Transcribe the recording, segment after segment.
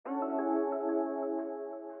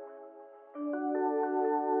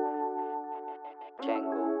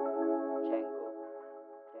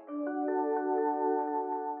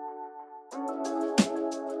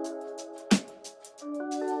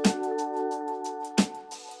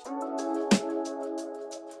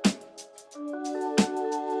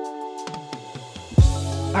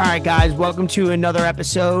All right, guys, welcome to another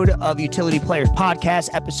episode of Utility Players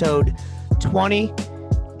Podcast, episode 20.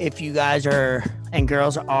 If you guys are and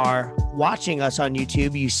girls are watching us on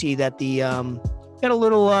YouTube, you see that the got a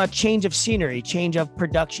little change of scenery, change of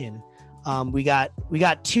production. We got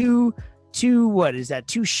two what is that?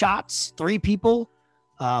 Two shots, three people.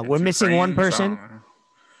 We're missing one person.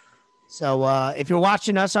 So if you're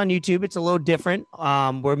watching us on YouTube, it's a little different.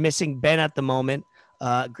 We're missing Ben at the moment.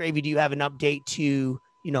 Gravy, do you have an update to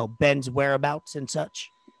Ben's whereabouts and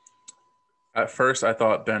such? At first, I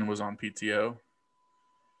thought Ben was on PTO,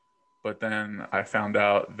 but then I found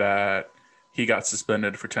out that he got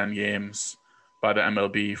suspended for 10 games by the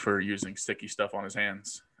MLB for using sticky stuff on his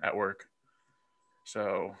hands at work.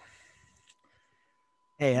 So,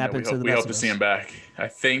 hey, happens to the best of us. We hope to see him back. I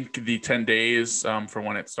think the 10 days from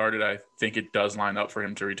when it started, I think it does line up for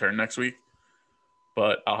him to return next week.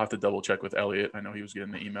 But I'll have to double check with Elliot. I know he was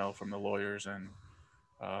getting the email from the lawyers and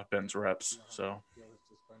Ben's reps. So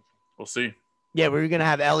we'll see. Yeah, we were going to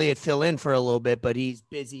have Elliot fill in for a little bit, but he's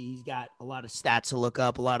busy. He's got a lot of stats to look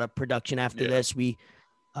up, a lot of production after this. We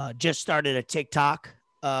just started a TikTok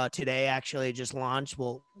today, actually. It just launched.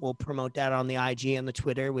 We'll promote that on the IG and the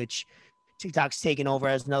Twitter, which TikTok's taken over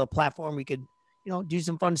as another platform. We could, do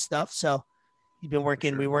some fun stuff. So he's been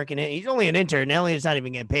working. We're working it. He's only an intern. Elliot's not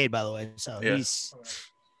even getting paid, by the way. So he's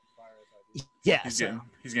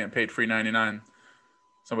getting paid free 99.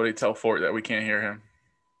 Somebody tell Fort that we can't hear him.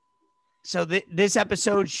 So this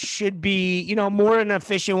episode should be, more an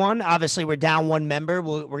efficient one. Obviously, we're down one member.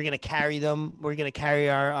 We're going to carry them. We're going to carry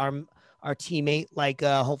our teammate like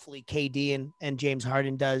hopefully KD and James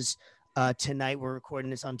Harden does tonight. We're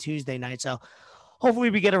recording this on Tuesday night. So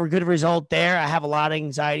hopefully we get a good result there. I have a lot of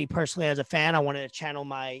anxiety personally as a fan. I wanted to channel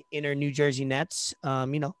my inner New Jersey Nets,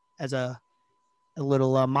 as a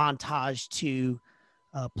little montage to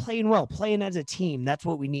playing as a team. That's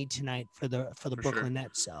what we need tonight for the Brooklyn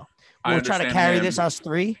Nets. So we'll try to carry this, us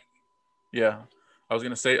three. Yeah. I was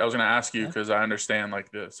going to ask you, because I understand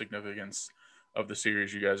like the significance of the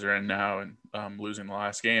series you guys are in now and losing the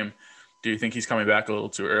last game. Do you think he's coming back a little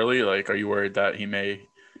too early? Like, are you worried that he may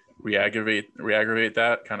re-aggravate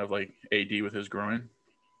that, kind of like AD with his groin?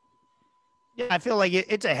 Yeah, I feel like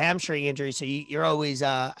it's a hamstring injury. So you're always,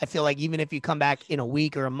 I feel like even if you come back in a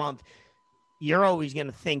week or a month, you're always going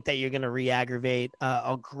to think that you're going to re-aggravate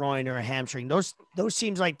a groin or a hamstring. Those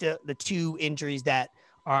seems like the two injuries that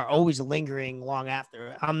are always lingering long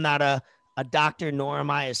after. I'm not a doctor, nor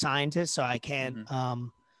am I a scientist, so I can't,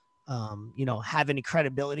 have any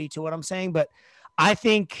credibility to what I'm saying. But I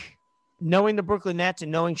think knowing the Brooklyn Nets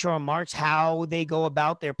and knowing Sean Marks, how they go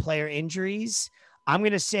about their player injuries, I'm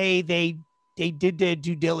going to say they did their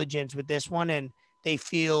due diligence with this one, and they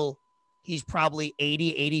feel he's probably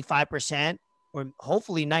 80, 85%. Or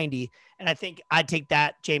hopefully 90. And I think I'd take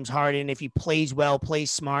that James Harden, if he plays well, plays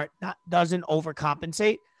smart, doesn't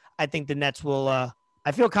overcompensate. I think the Nets will I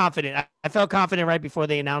feel confident. I felt confident right before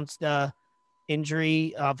they announced the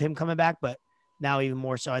injury of him coming back, but now even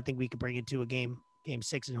more so. I think we could bring it to a game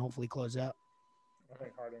 6 and hopefully close out. I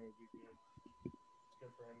think Harden would be good. It's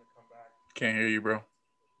good for him to come back. Can't hear you, bro.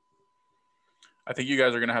 I think you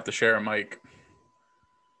guys are going to have to share a mic.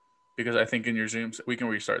 Because I think in your Zoom, we can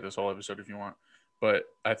restart this whole episode if you want. But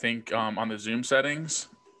I think on the Zoom settings,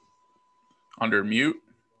 under mute,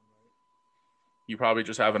 you probably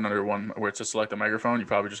just have it under one where it says select a microphone. You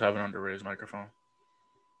probably just have it under raised microphone.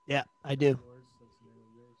 Yeah, I do.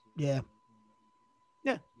 Yeah.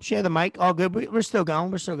 Yeah, share the mic. All good. We're still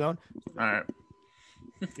going. All right.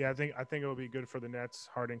 Yeah, I think it will be good for the Nets.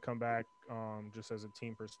 Harden come back just as a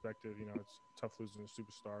team perspective. It's tough losing a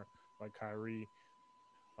superstar like Kyrie.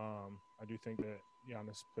 I do think that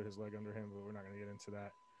Giannis put his leg under him, but we're not going to get into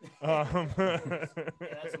that.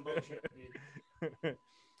 That's some bullshit, dude.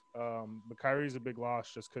 But Kyrie's a big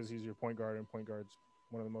loss just because he's your point guard, and point guard's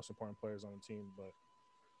one of the most important players on the team. But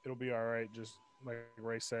it'll be all right. Just like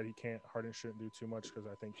Ray said, Harden shouldn't do too much because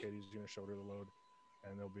I think KD's going to shoulder the load,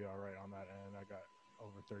 and they'll be all right on that end. I got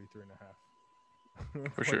over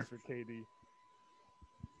 33.5 for sure for KD.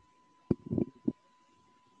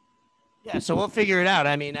 Yeah, so we'll figure it out.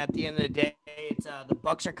 I mean, at the end of the day, it's the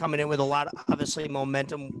Bucks are coming in with a lot of obviously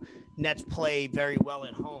momentum. Nets play very well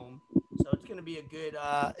at home, so it's going to be a good.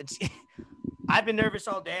 I've been nervous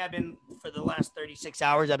all day. For the last 36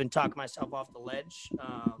 hours. I've been talking myself off the ledge.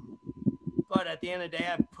 But at the end of the day,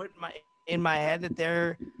 I've put in my head that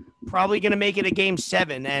they're probably going to make it a game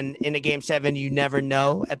 7, and in a game 7, you never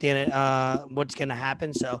know at the end what's going to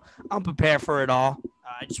happen. So I'm prepared for it all.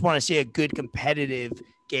 I just want to see a good competitive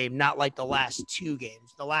game, not like the last 2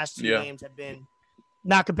 games. The last 2 games have been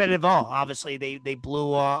Not competitive at all. Obviously, they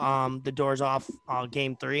blew the doors off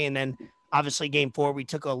game 3, and then obviously game 4 we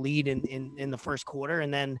took a lead in the first quarter,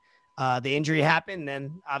 and then the injury happened, and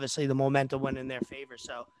then obviously the momentum went in their favor.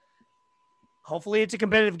 So hopefully it's a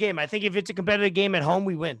competitive game. I think if it's a competitive game at home,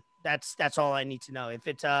 we win. That's all I need to know. If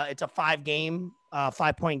it's a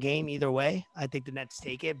 5-point game either way, I think the Nets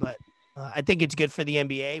take it. But I think it's good for the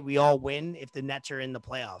NBA. We all win if the Nets are in the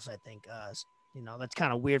playoffs. I think that's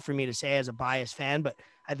kind of weird for me to say as a biased fan, but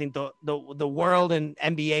I think the world and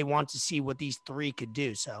NBA want to see what these 3 could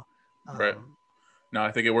do. So right. No,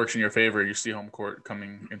 I think it works in your favor. You see home court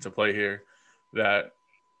coming into play here. That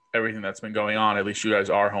everything that's been going on, at least you guys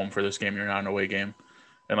are home for this game. You're not an away game.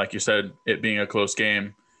 And like you said, it being a close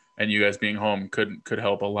game and you guys being home could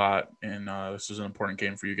help a lot. And this is an important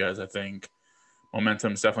game for you guys. I think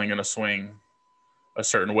momentum is definitely going to swing a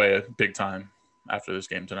certain way big time after this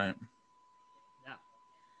game tonight. Yeah.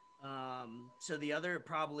 So the other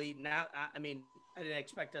probably now, I mean, I didn't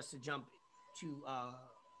expect us to jump too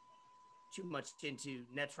much into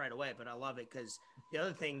Nets right away, but I love it because the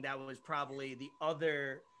other thing that was probably the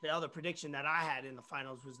other prediction that I had in the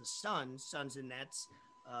finals was the Suns and Nets,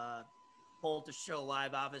 both to show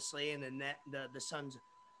live, obviously, and the Suns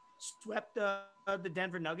swept the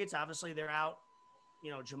Denver Nuggets. Obviously, they're out.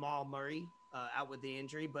 Jamal Murray out with the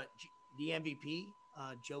injury, but the MVP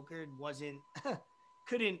Joker wasn't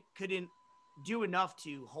couldn't do enough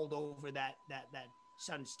to hold over that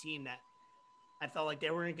Suns team that I felt like they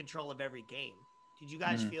were in control of every game. Did you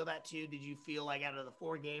guys feel that too? Did you feel like out of the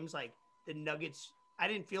 4 games, like the Nuggets, I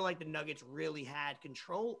didn't feel like the Nuggets really had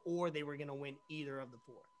control or they were going to win either of the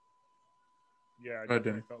 4? Yeah, I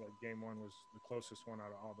definitely felt like game 1 was the closest one out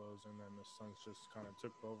of all those. And then the Suns just kind of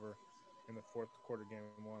took over in the fourth quarter game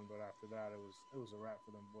 1. But after that, it was a wrap for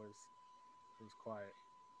them boys. It was quiet.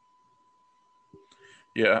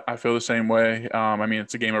 Yeah, I feel the same way. I mean,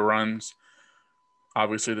 it's a game of runs.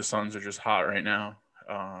 Obviously, the Suns are just hot right now.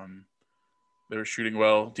 They were shooting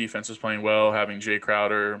well. Defense was playing well, having Jay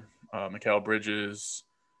Crowder, Mikal Bridges,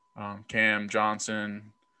 Cam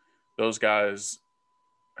Johnson. Those guys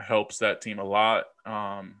helps that team a lot.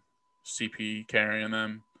 CP carrying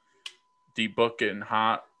them. D-Book getting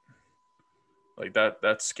hot. Like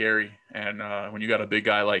that's scary. And when you got a big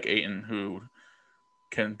guy like Ayton who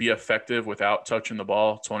can be effective without touching the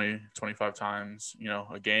ball 20, 25 times,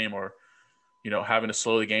 a game, or having to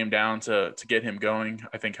slow the game down to get him going,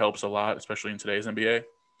 I think helps a lot, especially in today's NBA.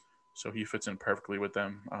 So he fits in perfectly with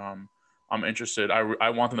them. I'm interested. I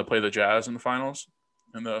want them to play the Jazz in the finals,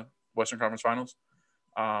 in the Western Conference Finals.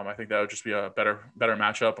 I think that would just be a better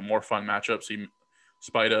matchup, a more fun matchup. See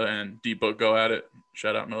Spida and D-Book go at it.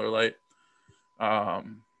 Shout out Miller Lite.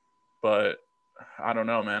 But I don't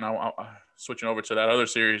know, man. I switching over to that other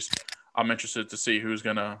series, I'm interested to see who's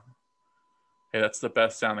going to – hey, that's the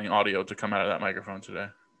best sounding audio to come out of that microphone today.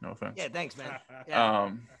 No offense. Yeah, thanks, man. Yeah.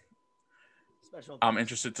 Special. I'm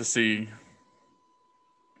interested to see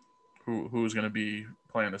who's going to be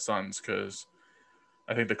playing the Suns because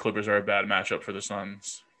I think the Clippers are a bad matchup for the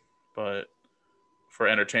Suns. But for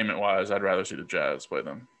entertainment-wise, I'd rather see the Jazz play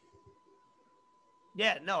them.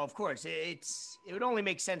 Yeah, no, of course. It would only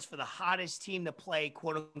make sense for the hottest team to play,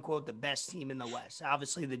 quote unquote, the best team in the West.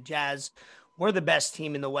 Obviously, the Jazz were the best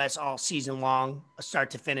team in the West all season long, start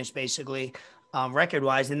to finish, basically, record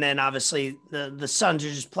wise. And then obviously the Suns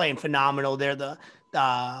are just playing phenomenal. They're the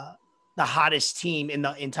hottest team in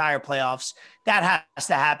the entire playoffs. That has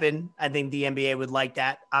to happen. I think the NBA would like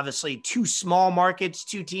that. Obviously, 2 small markets,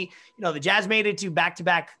 2 teams. The Jazz made it to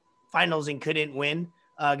back-to-back finals and couldn't win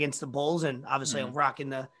against the Bulls, and obviously I'm rocking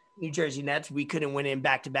the New Jersey Nets. We couldn't win in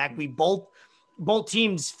back-to-back. We both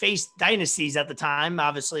teams faced dynasties at the time.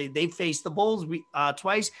 Obviously, they faced the Bulls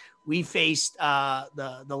twice. We faced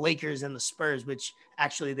the Lakers and the Spurs, which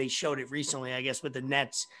actually they showed it recently, I guess, with the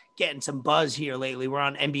Nets getting some buzz here lately. We're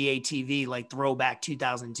on NBA TV, like throwback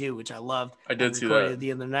 2002, which I loved. I did see that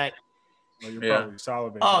the other night. Well, you're probably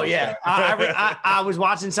salivating. Oh, yeah. I was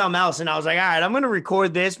watching something else, and I was like, all right, I'm going to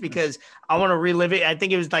record this because I want to relive it. I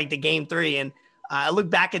think it was like the game 3, and I look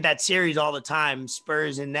back at that series all the time,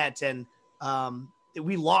 Spurs and Nets, and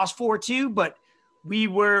we lost 4-2, but we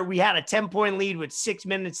had a 10-point lead with 6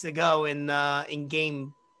 minutes to go in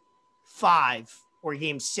game 5 or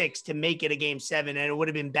game 6 to make it a game 7, and it would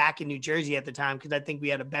have been back in New Jersey at the time because I think we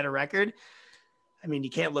had a better record. I mean,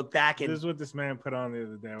 you can't look back. And this is what this man put on the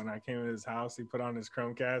other day when I came to his house. He put on his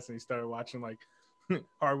Chromecast and he started watching like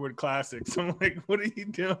hardwood classics. I'm like, what are you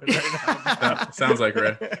doing right now? Sounds like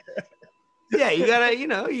Ray. Yeah, you gotta,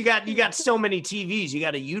 you got so many TVs, you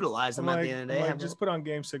gotta utilize them at the end of the day. Just put on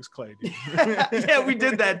Game 6 Clay, dude. Yeah, we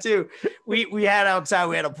did that too. We had outside,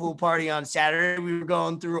 we had a pool party on Saturday. We were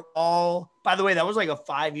going through all, by the way, that was like a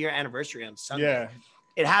 5-year anniversary on Sunday. Yeah.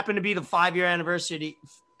 It happened to be the 5-year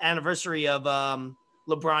anniversary of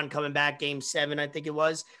LeBron coming back, Game 7, I think it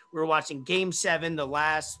was. We were watching Game 7. The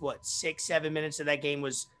last 6-7 minutes of that game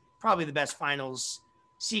was probably the best finals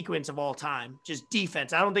sequence of all time. Just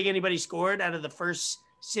defense. I don't think anybody scored out of the first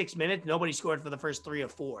 6 minutes. Nobody scored for the first 3 or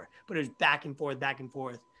 4, but it was back and forth.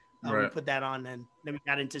 Right. We put that on, and then we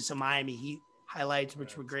got into some Miami Heat highlights,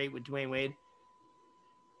 which were great with Dwayne Wade.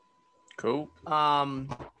 Cool.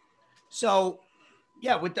 So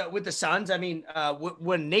yeah, with the Suns, I mean,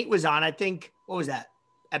 when Nate was on, I think, what was that,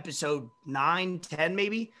 episode 9, 10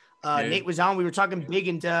 maybe? Nate was on. We were talking big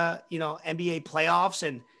into NBA playoffs,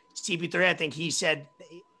 and CP3. I think he said,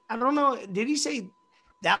 I don't know, did he say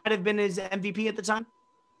that might have been his MVP at the time?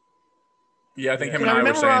 Yeah, I think him and I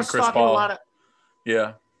were saying Chris Paul.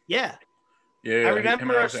 Yeah. I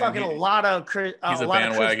remember us talking a lot of Chris. He's a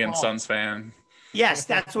bandwagon Suns fan. Yes,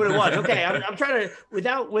 that's what it was. Okay, I'm trying to,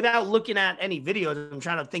 without looking at any videos, I'm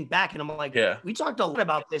trying to think back, and I'm like, we talked a lot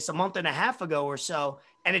about this a month and a half ago or so,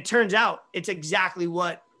 and it turns out it's exactly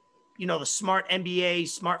what the smart NBA,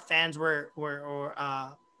 smart fans were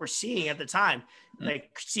seeing at the time.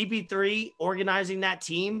 Like CP3 organizing that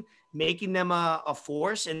team, making them a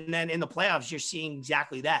force, and then in the playoffs, you're seeing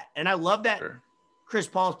exactly that. And I love that. Sure. Chris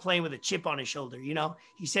Paul's playing with a chip on his shoulder.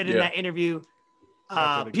 He said in that interview,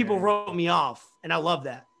 people wrote me off, and I love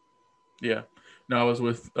that. Yeah. No, I was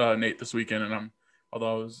with Nate this weekend, and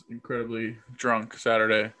although I was incredibly drunk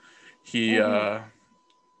Saturday, I'm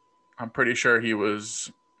pretty sure he was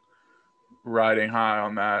riding high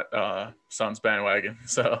on that Suns bandwagon.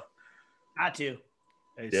 So got to.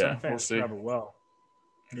 Hey, some fans travel well.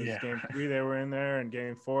 Game 3, they were in there, and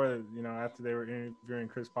Game 4, after they were interviewing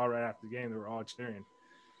Chris Paul right after the game, they were all cheering.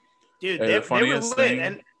 Dude, they were lit.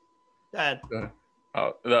 And I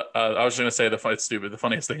was going to say it's stupid. The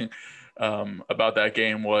funniest thing about that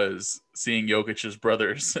game was seeing Jokic's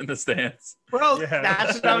brothers in the stands. Bro,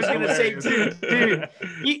 that's what I was going to say too. Dude,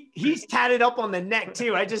 he's tatted up on the neck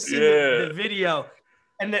too. I just seen the video.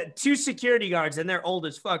 And the 2 security guards, and they're old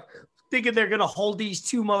as fuck, thinking they're going to hold these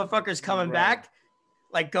 2 motherfuckers coming back.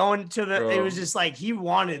 Like going to it was just like he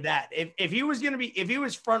wanted that. If he was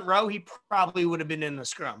front row, he probably would have been in the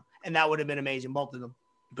scrum, and that would have been amazing, both of them.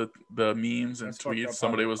 The memes and tweets,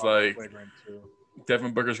 somebody was like,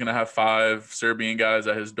 Devin Booker's gonna have 5 Serbian guys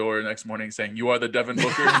at his door next morning saying, "You are the Devin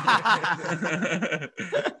Booker."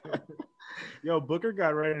 Yo, Booker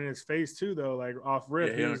got right in his face too, though. Like off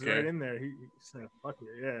rip, he was right in there. He said, "Fuck it,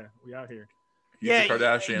 yeah, we out here." He's a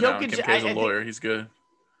Kardashian now. Kim K's a lawyer. He's good.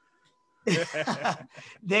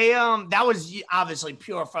 That was obviously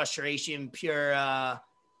pure frustration,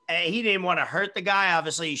 he didn't want to hurt the guy.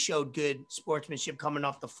 Obviously he showed good sportsmanship coming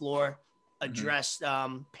off the floor, addressed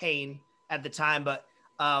pain at the time. But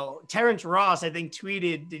Terrence Ross, I think,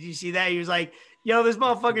 tweeted, did you see that? He was like, yo, this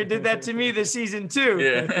motherfucker did that to me this season too.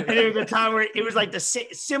 And it was a time where it was like the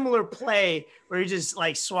similar play where he just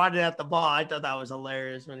like swatted at the ball. I thought that was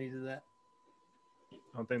hilarious when he did that.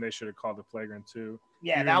 I don't think they should have called the flagrant 2.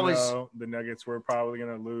 Yeah, even that was though the Nuggets were probably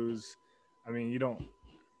going to lose. I mean,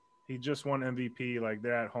 he just won MVP. Like,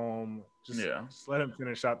 they're at home. Just let him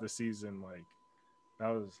finish out the season. Like, that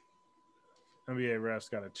was NBA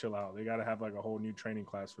refs got to chill out. They got to have like a whole new training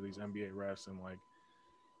class for these NBA refs, and like,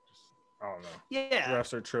 just, I don't know. Yeah,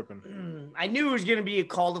 refs are tripping. I knew it was going to be a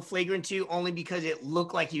call to flagrant 2 only because it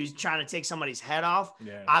looked like he was trying to take somebody's head off.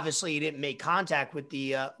 Yeah. Obviously, he didn't make contact with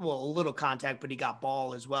a little contact, but he got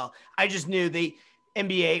ball as well. I just knew the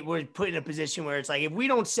NBA was put in a position where it's like, if we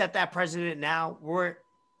don't set that precedent now, we're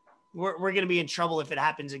going to be in trouble if it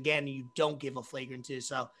happens again and you don't give a flagrant 2.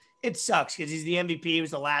 So it sucks because he's the MVP. It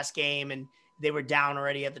was the last game and they were down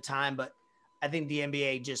already at the time. But I think the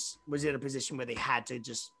NBA just was in a position where they had to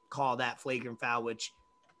just call that flagrant foul, which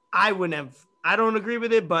I wouldn't have. I don't agree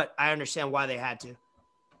with it, but I understand why they had to.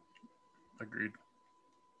 Agreed.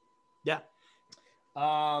 Yeah.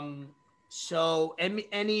 So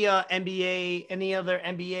any other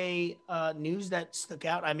NBA news that stuck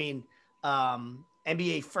out? I mean,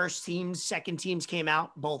 NBA first teams, second teams came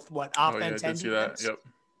out, both offense and defense. See that. Yep.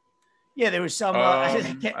 Yeah, there was some. I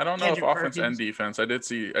don't know if offense and defense. I did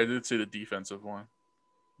see the defensive one.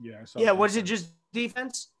 Yeah. Yeah. Was it just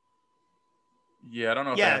defense? Yeah, I don't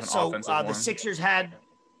know if they have an offensive one. The Sixers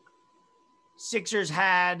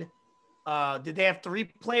had. Did they have 3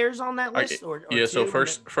 players on that list? Or so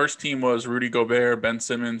first team was Rudy Gobert, Ben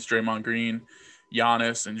Simmons, Draymond Green,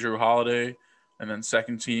 Giannis, and Drew Holiday. And then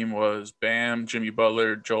second team was Bam, Jimmy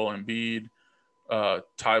Butler, Joel Embiid,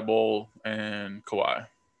 Ty Bull, and Kawhi.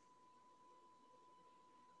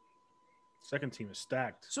 Second team is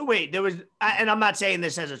stacked. So wait, there was, and I'm not saying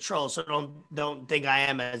this as a troll, so don't think I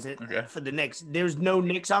am as it Okay. for the Knicks. There's no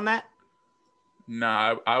Knicks on that.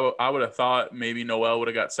 Nah, I would have thought maybe Noel would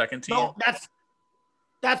have got second team. No,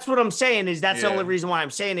 that's what I'm saying. Is that's the Yeah. only reason why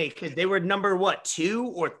I'm saying it, because they were number 2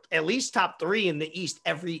 or at least top 3 in the East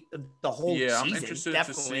the whole Yeah, I'm season, interested to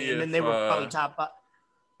definitely. see And then if, they were probably top 5.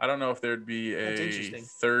 I don't know if there'd be That's a interesting.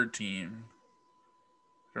 third team.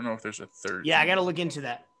 I don't know if there's a third. Yeah, I team. got to look into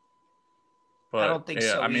that. But, I don't think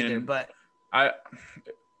so either. But I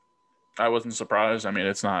wasn't surprised. I mean,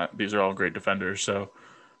 it's not. These are all great defenders, so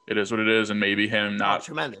it is what it is. And maybe him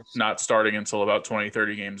tremendous. not starting until about 20,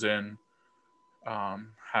 30 games in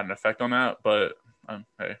had an effect on that. But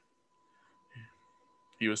hey,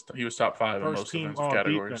 he was top 5 in most defensive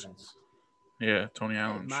categories. Defense. Yeah, Tony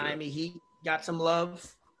Allen. Miami Heat got some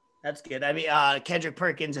love. That's good. I mean, Kendrick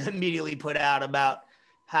Perkins immediately put out about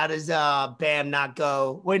how does Bam not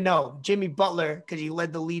go? Wait, no, Jimmy Butler, because he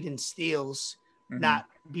led the lead in steals, not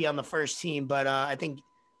be on the first team. But I think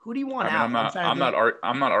who do you want out? I'm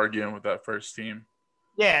not arguing with that first team.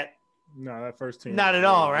 Yeah. No, that first team. Not at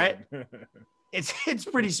all, right? It's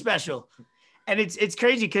pretty special, and it's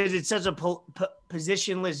crazy because it's such a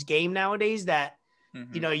positionless game nowadays that.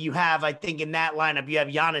 You know, you have, I think in that lineup, you have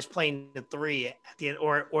Giannis playing the 3 at the end,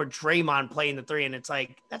 or Draymond playing the 3. And it's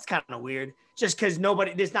like, that's kind of weird just because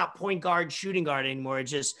there's not point guard, shooting guard anymore. It's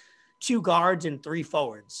just 2 guards and 3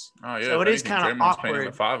 forwards. Oh, yeah. So it is kind of awkward. Playing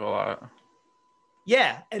the 5 a lot.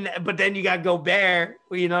 Yeah. But then you got Gobert,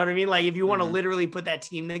 you know what I mean? Like if you want to literally put that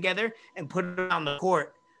team together and put it on the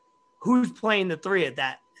court, who's playing the 3 at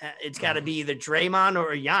that? It's got to be either Draymond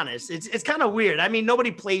or Giannis. It's kind of weird. I mean, nobody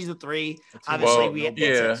plays the 3. Obviously, no, that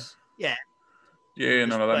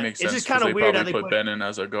makes sense. It's just kind of weird how they put Ben in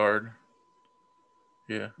as a guard.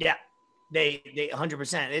 Yeah. Yeah, they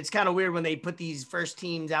 100%. It's kind of weird when they put these first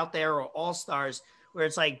teams out there or all stars where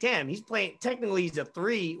it's like, damn, he's playing. Technically, he's a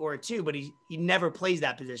 3 or a 2, but he never plays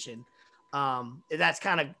that position. That's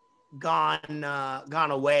kind of gone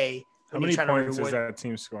away. How many points is that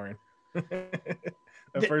team scoring?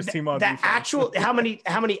 The first team on defense. How many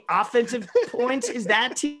offensive points is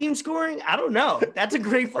that team scoring? I don't know. That's a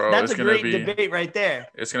great debate right there.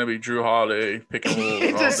 It's gonna be Drew Holiday pick and roll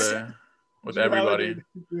all day with everybody.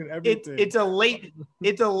 It's a late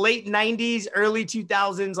 90s, early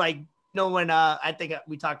 2000s. Like when I think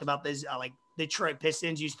we talked about this. Like Detroit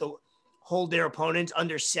Pistons used to hold their opponents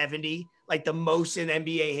under 70, like the most in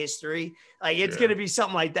NBA history. Like it's going to be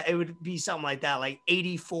something like that. It would be something like that, like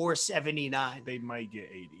 84-79. They might get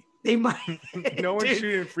 80. They might. No one's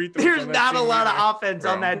shooting free throws. There's not a lot of offense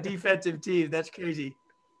on that defensive team. That's crazy.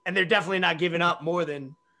 And they're definitely not giving up more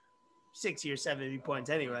than 60 or 70 points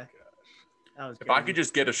anyway. If I could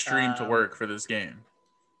just get a stream to work for this game.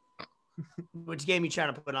 Which game you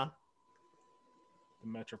trying to put on? The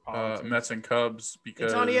Metropolitan. Mets and Cubs, because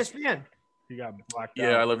it's on ESPN. You got blacked out.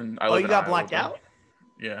 Yeah, I live in you got blacked out?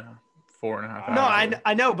 Yeah, 4.5 hours. No,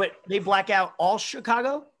 I know, but they black out all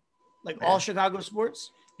Chicago? Like all Chicago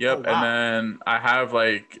sports? Yep, oh, wow. And then I have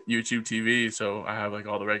like YouTube TV, so I have like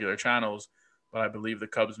all the regular channels, but I believe the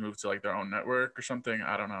Cubs moved to like their own network or something.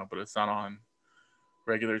 I don't know, but it's not on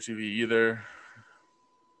regular TV either.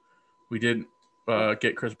 We did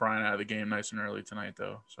get Chris Bryant out of the game nice and early tonight,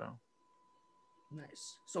 though. So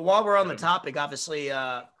nice. So while we're on the topic, obviously,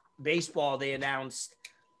 baseball, they announced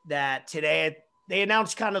that today. They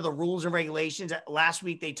announced kind of the rules and regulations. Last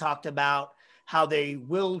week, they talked about how they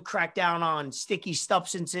will crack down on sticky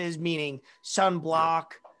substances, meaning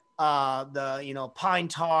sunblock, pine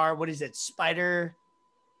tar. What is it?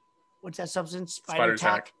 What's that substance? Spider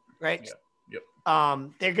tack, right? Yeah.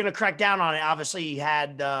 Yep. They're going to crack down on it. Obviously, you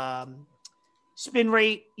had spin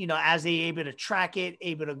rate, as they able to track it,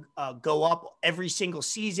 able to go up every single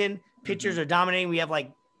season. Pitchers are dominating. We have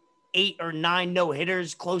like 8 or 9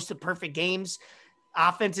 no-hitters, close to perfect games.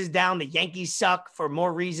 Offense is down. The Yankees suck for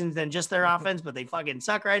more reasons than just their offense, but they fucking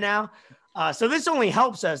suck right now. So this only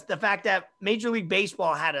helps us. The fact that Major League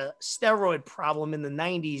Baseball had a steroid problem in the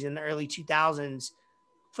 90s and the early 2000s,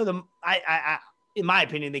 in my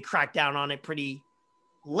opinion, they cracked down on it pretty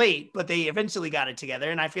late, but they eventually got it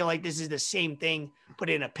together. And I feel like this is the same thing, put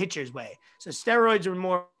in a pitcher's way. So steroids are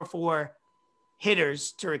more for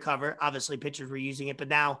hitters to recover. Obviously, pitchers were using it, but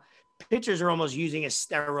now pitchers are almost using a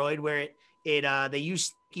steroid where they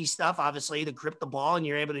use sticky stuff, obviously, to grip the ball, and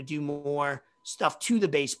you're able to do more stuff to the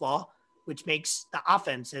baseball, which makes the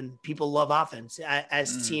offense, and people love offense, as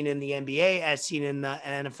seen in the NBA, as seen in the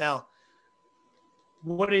NFL.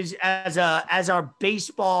 what is as our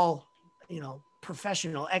baseball,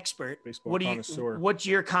 professional expert, Baseball connoisseur. what's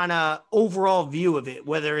your kind of overall view of it?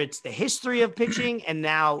 Whether it's the history of pitching and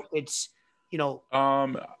now it's,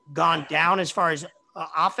 gone down as far as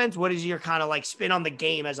offense. What is your kind of like spin on the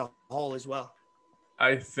game as a whole as well?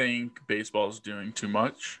 I think baseball's doing too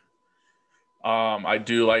much. I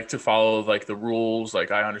do like to follow like the rules.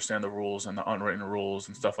 Like I understand the rules and the unwritten rules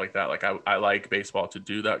and stuff like that. Like I like baseball to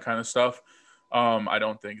do that kind of stuff. I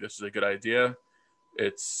don't think this is a good idea.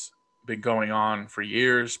 It's been going on for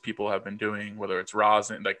years. People have been doing, whether it's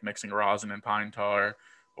rosin, like mixing rosin and pine tar,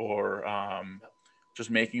 or just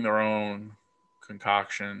making their own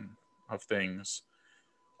concoction of things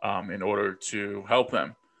in order to help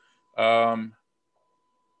them.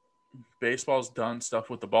 Baseball's done stuff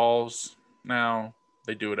with the balls now.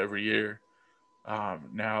 They do it every year.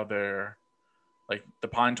 Now they're like the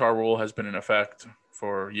pine tar rule has been in effect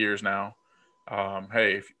for years now.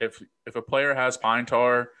 Hey, if a player has pine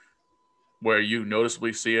tar where you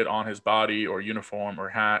noticeably see it on his body or uniform or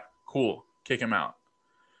hat, cool, kick him out.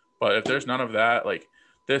 But if there's none of that, like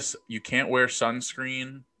this, you can't wear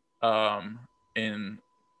sunscreen in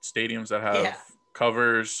stadiums that have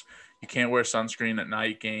covers. You can't wear sunscreen at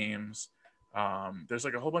night games. There's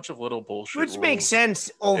like a whole bunch of little bullshit Which rules. makes sense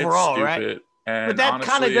overall, right? And but that kind of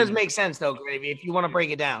honestly, does make sense though, Gravy, if you want to break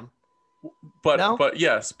it down. But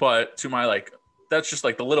yes, but to my like, that's just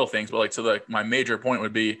like the little things. But like to like my major point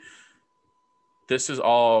would be, this is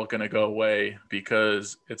all gonna go away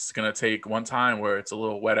because it's gonna take one time where it's a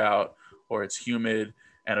little wet out or it's humid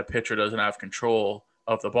and a pitcher doesn't have control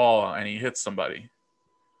of the ball and he hits somebody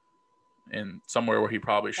in somewhere where he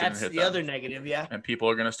probably shouldn't hit them. That's the other negative, yeah. And people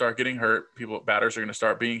are gonna start getting hurt. Batters are gonna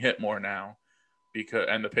start being hit more now,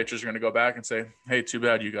 and the pitchers are gonna go back and say, "Hey, too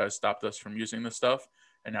bad you guys stopped us from using this stuff,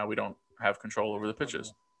 and now we don't have control over the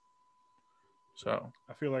pitches." So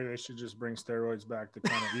I feel like they should just bring steroids back to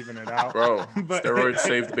kind of even it out. Bro, steroids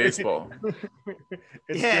saved baseball.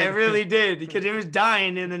 It really did, because it was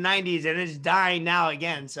dying in the 90s and it's dying now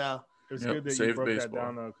again. So it's good that you broke that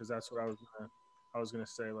down though, because that's what I was gonna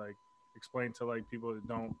say. Like, explain to like people that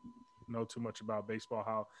don't know too much about baseball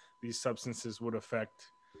how these substances would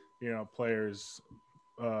affect, players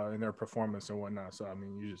in their performance and whatnot. So I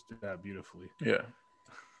mean, you just did that beautifully.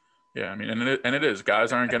 Yeah. I mean, and it is.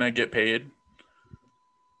 Guys aren't gonna get paid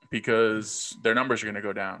because their numbers are going to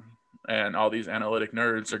go down, and all these analytic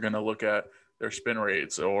nerds are going to look at their spin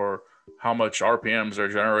rates or how much RPMs they're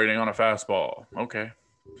generating on a fastball. Okay.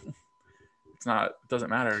 It doesn't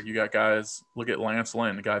matter. You got guys, look at Lance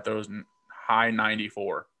Lynn, the guy throws high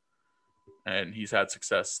 94, and he's had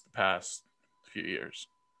success the past few years,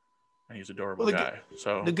 and he's a durable guy.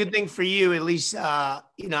 So the good thing for you, at least, I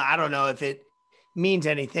don't know if it means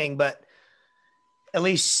anything, but at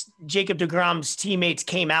least Jacob deGrom's teammates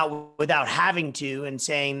came out without having to and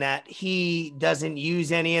saying that he doesn't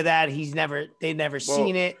use any of that. They've never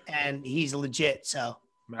seen it, and he's legit. So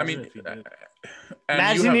imagine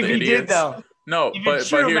if he did, though. No, but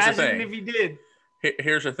here's the thing. If he did,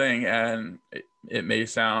 here's the thing, and it may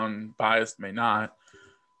sound biased, may not.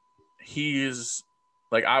 He's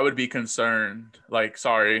like, I would be concerned. Like,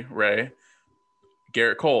 sorry, Ray,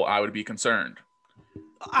 Garrett Cole, I would be concerned.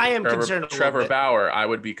 I am concerned. Trevor Bauer, I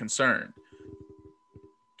would be concerned.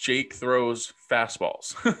 Jake throws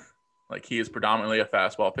fastballs. Like, he is predominantly a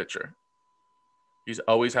fastball pitcher. He's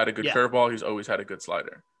always had a good curveball. He's always had a good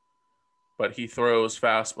slider. But he throws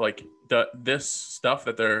fast. Like, this stuff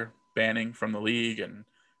that they're banning from the league and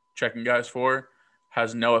checking guys for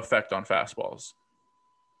has no effect on fastballs.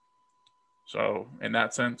 So, in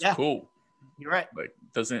that sense, cool. You're right. Like,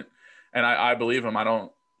 doesn't – and I believe him. I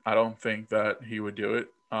don't think that he would do it.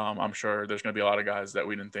 I'm sure there's going to be a lot of guys that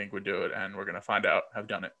we didn't think would do it, and we're going to find out have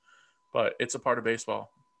done it. But it's a part of baseball.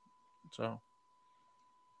 So,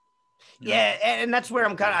 yeah, and that's where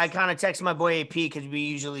I kind of texted my boy AP, because we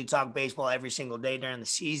usually talk baseball every single day during the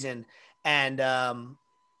season, and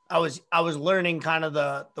I was learning kind of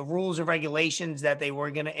the rules and regulations that they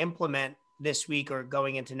were going to implement this week or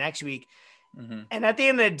going into next week, and at the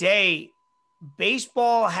end of the day,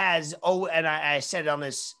 baseball has and I said on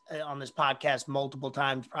this podcast multiple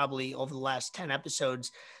times, probably over the last 10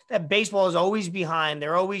 episodes, that baseball is always behind.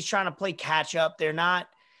 They're always trying to play catch up.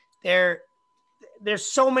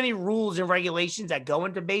 There's so many rules and regulations that go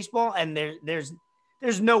into baseball, and there's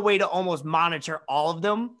no way to almost monitor all of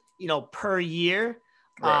them, per year.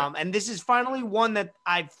 Right. And this is finally one that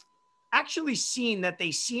I've actually seen that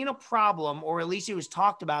they seen a problem, or at least it was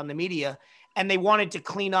talked about in the media, and they wanted to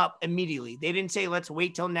clean up immediately. They didn't say, let's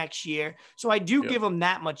wait till next year. So I do give them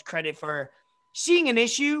that much credit for seeing an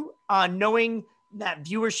issue, knowing that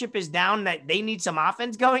viewership is down, that they need some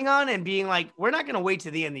offense going on, and being like, we're not going to wait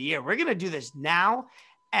to the end of the year. We're going to do this now,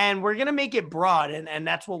 and we're going to make it broad. And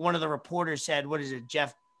that's what one of the reporters said. What is it,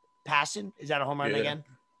 Jeff Passan? Is that a home run again?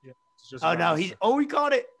 Yeah. Oh, no. We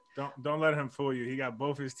caught it. Don't let him fool you. He got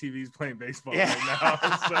both his TVs playing baseball Yeah. right now.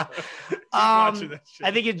 So watching that shit.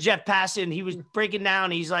 I think it's Jeff Passan. He was breaking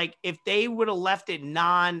down. He's like, if they would have left it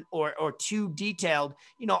non or too detailed,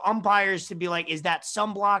 umpires to be like, is that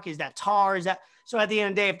sunblock? Is that tar? Is that so? At the end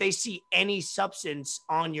of the day, if they see any substance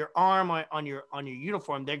on your arm or on your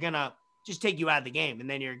uniform, they're gonna just take you out of the game, and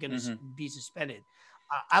then you're gonna be suspended.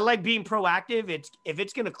 I like being proactive. If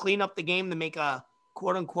it's gonna clean up the game to make a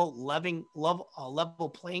quote unquote level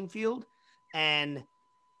playing field and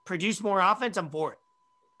produce more offense, I'm for it.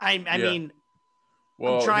 I mean,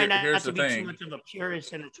 well, I'm trying not here's to the be thing. too much of a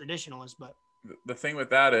purist and a traditionalist, but The thing with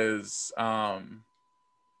that is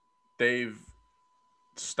they've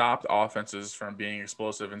stopped offenses from being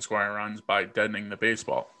explosive and scoring runs by deadening the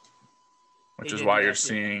baseball, which is why you're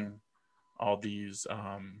seeing all these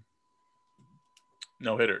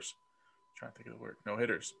no hitters. Trying to think of the word, no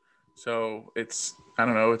hitters. So it's, I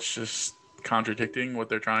don't know, it's just contradicting what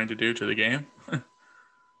they're trying to do to the game.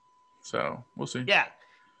 So we'll see. Yeah,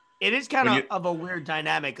 it is kind of a weird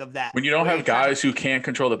dynamic of that. When you don't have guys who can't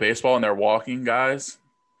control the baseball and they're walking guys,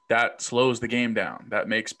 that slows the game down. That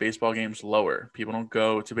makes baseball games lower. People don't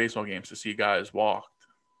go to baseball games to see guys walked.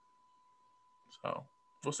 So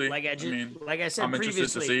we'll see. Like I said I'm previously,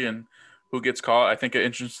 interested to see and who gets caught. I think an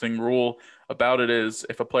interesting rule about it is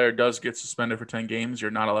if a player does get suspended for 10 games, you're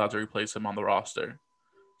not allowed to replace him on the roster.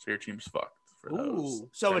 So your team's fucked for those.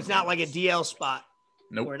 So it's not like a DL spot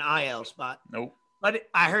or an IL spot. Nope. But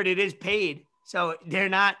I heard it is paid. So they're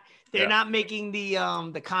not making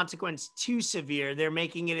the consequence too severe. They're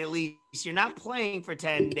making it at least you're not playing for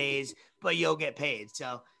 10 days, but you'll get paid.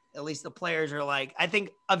 So at least the players are like, I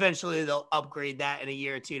think eventually they'll upgrade that in a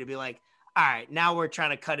year or two to be like, all right, now we're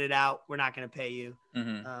trying to cut it out. We're not going to pay you.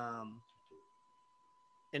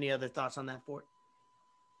 Any other thoughts on that, Fort?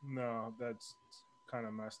 No, that's kind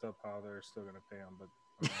of messed up how they're still going to pay him, but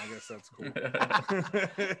I guess that's cool.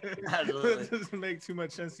 It doesn't make too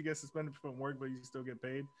much sense to get suspended from work, but you still get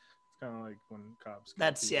paid. It's kind of like when cops.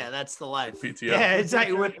 That's the life. PTO. Yeah, it's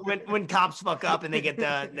like when cops fuck up and they get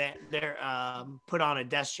they're put on a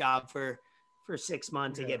desk job for 6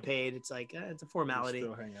 months to get paid. It's like it's a formality.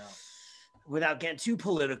 Still hang out. Without getting too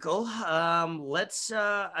political, soccer,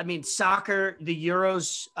 the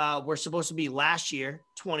Euros were supposed to be last year,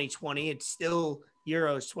 2020. It's still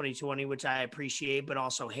Euros 2020, which I appreciate, but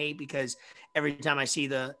also hate because every time I see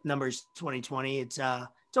the numbers 2020, it's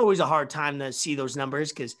always a hard time to see those numbers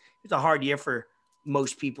because it's a hard year for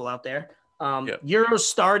most people out there. Euros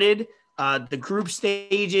started, the group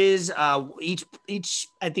stages, each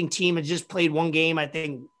I think team has just played one game. I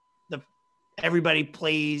think everybody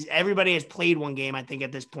has played one game, I think,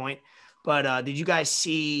 at this point. But did you guys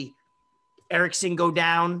see Eriksson go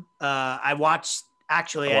down? I watched I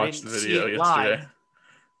didn't the see video it yesterday. live.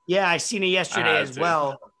 Yeah, I seen it yesterday as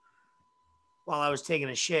well while I was taking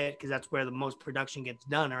a shit because that's where the most production gets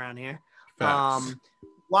done around here.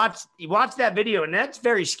 Watch that video, and that's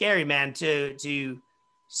very scary, man, to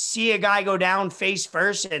see a guy go down face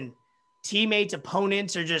first and teammates,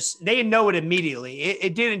 opponents are just, they know it immediately.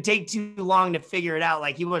 It didn't take too long to figure it out.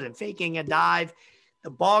 Like he wasn't faking a dive.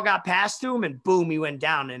 The ball got passed to him and boom, he went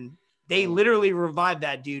down. And they literally revived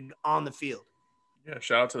that dude on the field. Yeah.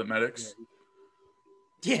 Shout out to the medics.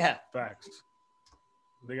 Yeah. Facts.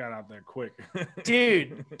 They got out there quick.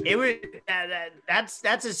 Dude, it was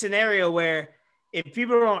that's a scenario where if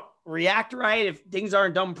people don't react right, if things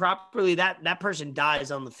aren't done properly, that person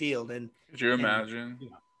dies on the field. And could you imagine?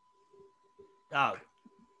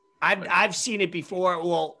 I've seen it before.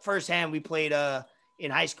 Well, firsthand, we played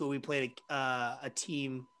in high school. We played a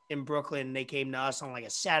team in Brooklyn. They came to us on like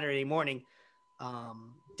a Saturday morning.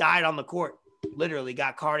 Died on the court. Literally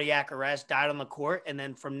got cardiac arrest. Died on the court, and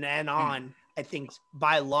then from then on, I think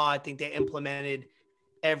by law, I think they implemented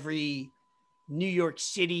every New York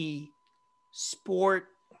City sport,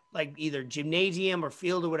 like either gymnasium or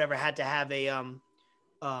field or whatever, had to have a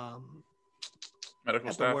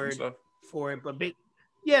medical staff and stuff for it. But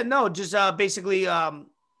basically to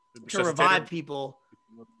revive people.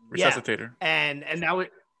 Resuscitator. Yeah.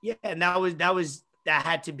 And that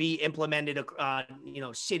had to be implemented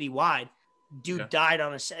citywide. Dude died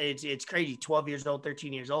on it's crazy, 12 years old,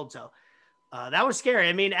 13 years old. So that was scary.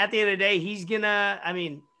 I mean, at the end of the day, he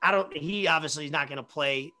obviously is not going to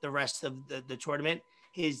play the rest of the tournament.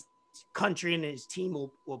 His country and his team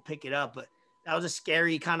will pick it up. But that was a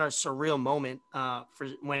scary kind of surreal moment for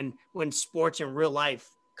when sports in real life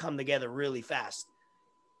come together really fast.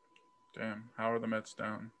 Damn. How are the Mets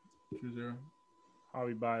down? 2-0.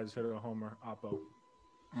 Javi Baez hit a homer. Oppo.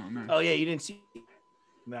 Oh, nice. Oh yeah, you didn't see.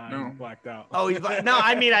 Nah, No. he's blacked out. Oh, no.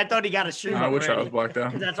 I mean, I thought he got a stream. I up wish I already. was blacked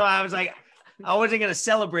out. That's why I was like, I wasn't gonna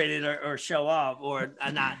celebrate it or show off or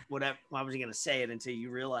not whatever. I wasn't gonna say it until you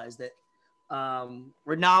realized it.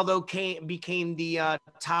 Ronaldo became the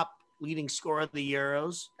top leading scorer of the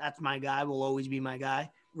Euros. That's my guy. Will always be my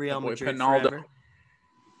guy. Real Madrid forever.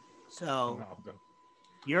 So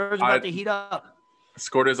Euros about to heat up.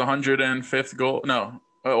 Scored his 105th goal. No,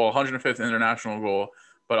 105th international goal,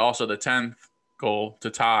 but also the 10th goal to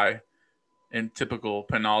tie in typical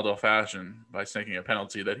Pinaldo fashion by sinking a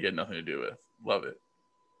penalty that he had nothing to do with. Love it.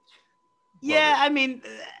 Yeah, I mean,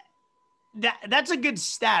 that's a good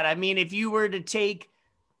stat. I mean, if you were to take,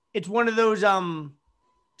 it's one of those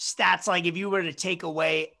stats like if you were to take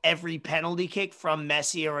away every penalty kick from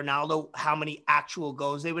Messi or Ronaldo, how many actual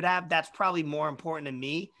goals they would have, that's probably more important to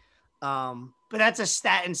me. But that's a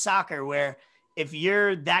stat in soccer where if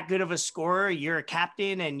you're that good of a scorer, you're a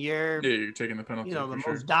captain and you're taking the penalty. The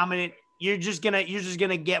most dominant. You're just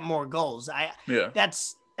gonna get more goals.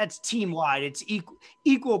 That's team wide. It's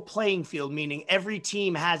equal playing field, meaning every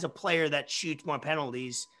team has a player that shoots more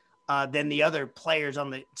penalties than the other players on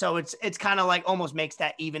the. So it's kind of like almost makes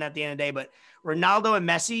that even at the end of the day. But Ronaldo and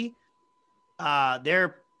Messi,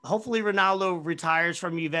 they're hopefully Ronaldo retires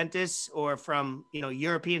from Juventus or from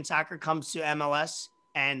European soccer, comes to MLS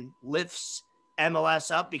and lifts MLS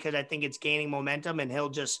up because I think it's gaining momentum and he'll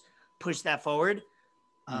just push that forward.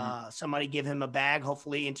 Somebody give him a bag,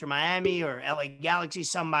 hopefully Inter Miami or LA Galaxy,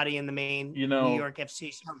 somebody in the main New York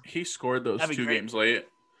FC. He scored those two games late.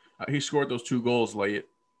 He scored those 2 goals late.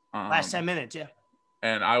 Last 10 minutes, yeah.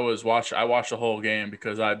 And I watched the whole game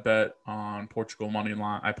because I bet on Portugal money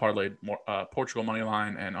line. I parlayed Portugal money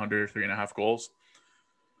line and under 3.5 goals.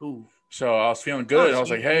 Ooh. So I was feeling good. I was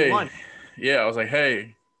like,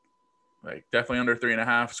 hey, like definitely under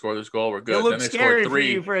 3.5. Score this goal, we're good. It looked scary for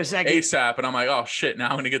you for a second. ASAP, and I'm like, oh shit, now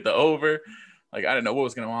I'm gonna get the over. Like I didn't know what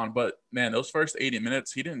was going on, but man, those first 80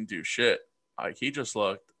 minutes, he didn't do shit. Like he just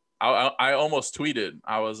looked. I almost tweeted.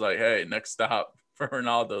 I was like, hey, next stop for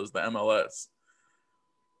Ronaldo's the MLS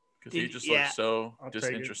because he just looked so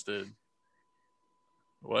disinterested.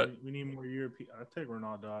 What? We need more European. I take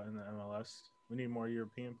Ronaldo in the MLS. We need more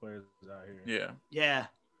European players out here. Yeah.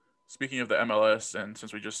 Speaking of the MLS, and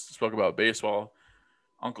since we just spoke about baseball,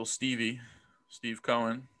 Uncle Steve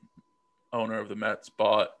Cohen, owner of the Mets,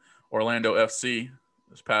 bought Orlando FC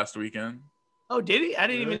this past weekend. Oh, did he? I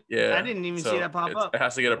didn't even see that pop up. It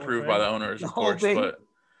has to get approved by the owners, of course, but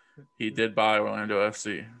he did buy Orlando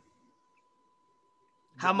FC.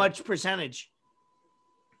 How much percentage?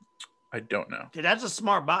 I don't know. Dude, that's a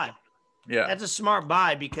smart buy. Yeah, that's a smart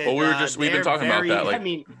buy because we've been talking about that. Like, I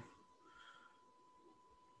mean.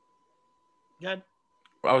 Good.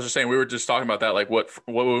 I was just saying we were just talking about that, like what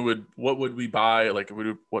would we buy, like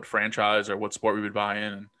what franchise or what sport we would buy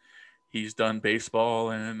in, and he's done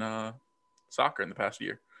baseball and soccer in the past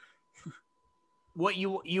year. What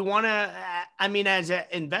you want to, I mean, as an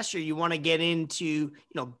investor, you want to get into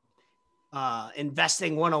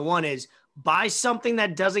investing 101 is buy something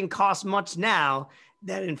that doesn't cost much now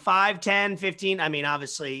that in 5, 10, 15, I mean,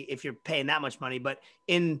 obviously if you're paying that much money, but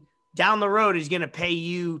in down the road is going to pay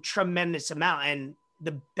you tremendous amount. And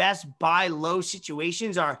the best buy low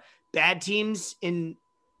situations are bad teams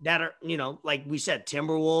that are, like we said,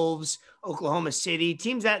 Timberwolves, Oklahoma City,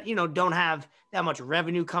 teams that, don't have that much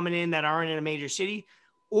revenue coming in that aren't in a major city,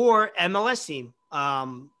 or MLS team.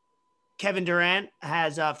 Kevin Durant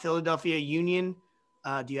has Philadelphia Union.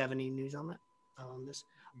 Do you have any news on that? On this?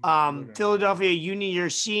 Philadelphia Union, you're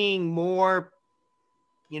seeing more,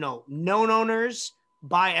 known owners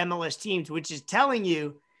buy MLS teams, which is telling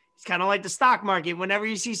you it's kind of like the stock market. Whenever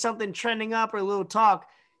you see something trending up or a little talk,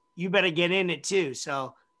 you better get in it too.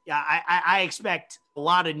 So yeah, I expect a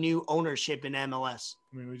lot of new ownership in MLS.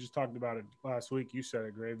 I mean, we just talked about it last week. You said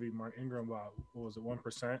it, Gravy. Mark Ingram bought, what was it,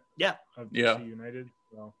 1%? Yeah. Of DC United.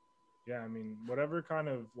 So yeah, I mean, whatever kind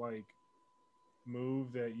of like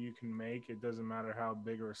move that you can make, it doesn't matter how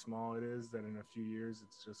big or small it is, that in a few years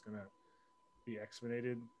it's just gonna be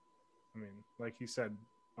expedited. I mean, like he said,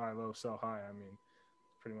 buy low, sell high. I mean,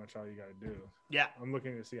 pretty much all you got to do. Yeah. I'm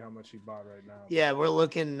looking to see how much he bought right now. Yeah, we're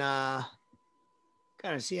looking kind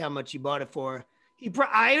of see how much he bought it for.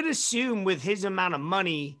 I would assume with his amount of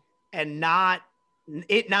money and not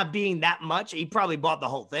being that much, he probably bought the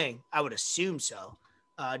whole thing. I would assume so.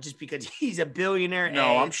 Just because he's a billionaire.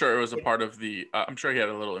 No, I'm sure it was a part of the I'm sure he had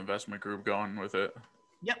a little investment group going with it.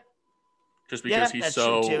 Yep. Just because he's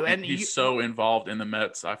so involved in the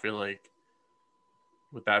Mets, I feel like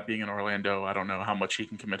with that being in Orlando, I don't know how much he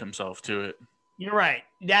can commit himself to it. You're right.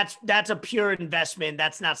 That's a pure investment.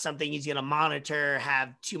 That's not something he's gonna monitor,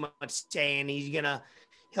 have too much say in.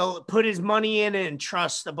 He'll put his money in and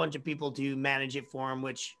trust a bunch of people to manage it for him,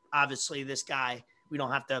 which obviously this guy, we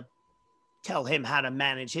don't have to tell him how to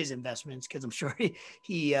manage his investments because I'm sure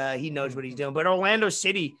he knows what he's doing. But Orlando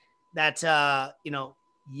City, that's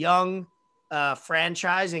young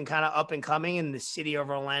franchise and kind of up and coming in the city of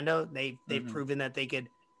Orlando. They've proven that they could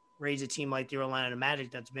raise a team like the Orlando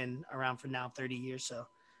Magic that's been around for now 30 years. So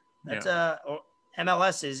that's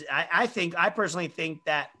MLS is. I personally think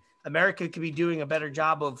that America could be doing a better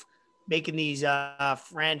job of making these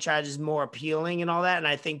franchises more appealing and all that. And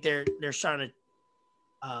I think they're starting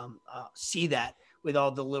to see that with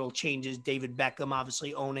all the little changes. David Beckham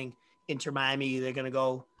obviously owning Inter Miami. They're going to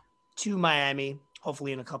go to Miami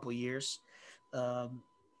hopefully in a couple of years.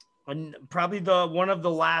 And probably one of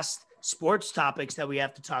the last sports topics that we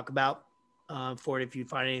have to talk about for it. If you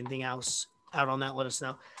find anything else out on that, let us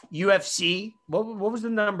know. UFC. What was the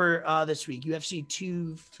number this week? UFC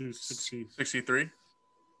 263.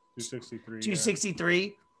 263. 263. Yeah.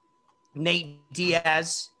 Nate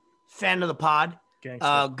Diaz, fan of the pod.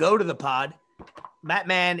 Gangster. Go to the pod. Matt,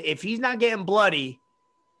 man, if he's not getting bloody,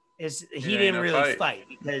 he didn't really fight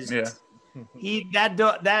because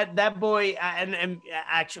that boy and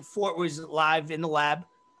actually Fort was live in the lab.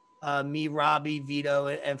 Me, Robbie, Vito,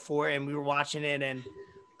 and Fort, and we were watching it, and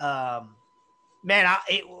man,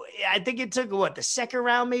 I think it took the second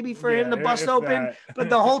round maybe for him to bust open,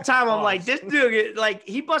 but the whole time I'm like, this dude, like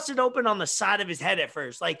he busted open on the side of his head at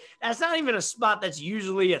first. Like that's not even a spot that's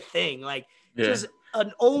usually a thing. Like just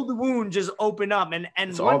an old wound just opened up, and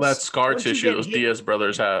it's all that scar tissue those Diaz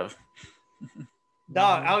brothers have.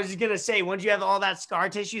 Dog, I was just gonna say, once you have all that scar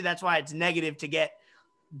tissue, that's why it's negative to get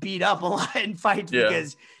beat up a lot in fights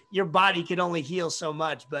because your body can only heal so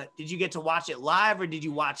much. But did you get to watch it live, or did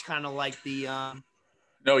you watch kind of like the?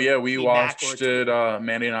 No, yeah, we watched it.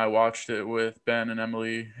 Mandy and I watched it with Ben and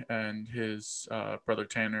Emily and his brother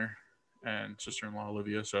Tanner and sister-in-law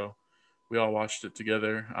Olivia. So we all watched it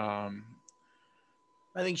together.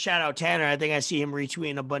 I think shout out Tanner. I think I see him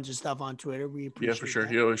retweeting a bunch of stuff on Twitter. We appreciate for sure.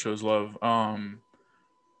 That. He always shows love.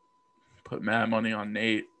 Put mad money on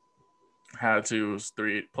Nate. Had to. It was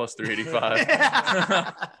plus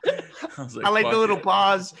 385. I like the little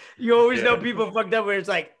pause. You always know people fucked up where it's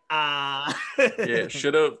like, Yeah,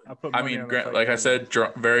 should have. I mean, like I said,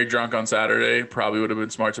 very drunk on Saturday. Probably would have been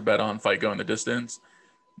smart to bet on fight going the distance.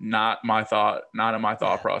 Not in my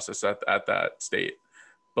thought process at that state.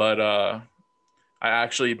 But I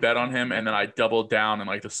actually bet on him, and then I doubled down in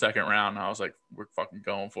like the second round. And I was like, we're fucking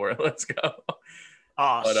going for it. Let's go.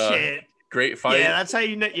 Shit. Great fight. Yeah, that's how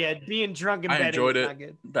you know. Yeah, being drunk and betting. I enjoyed it. Not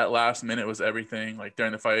good. That last minute was everything. Like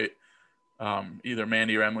during the fight, either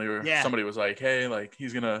Mandy or Emily or somebody was like, "Hey, like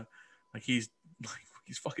he's gonna, like he's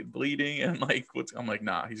fucking bleeding," and like I'm like,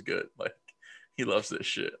 "Nah, he's good. Like he loves this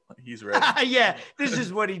shit. Like, he's ready." Yeah, this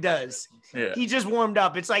is what he does. Yeah, he just warmed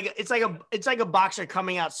up. It's like a boxer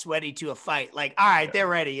coming out sweaty to a fight. Like, all right, they're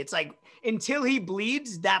ready. It's like until he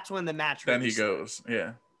bleeds, that's when the match. Then he goes.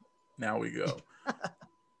 Yeah, now we go.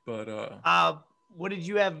 But what did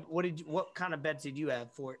you have? What kind of bets did you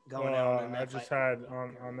have for it going out? I just had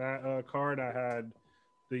on that card. I had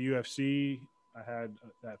the UFC. I had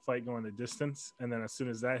that fight going the distance, and then as soon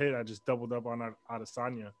as that hit, I just doubled up on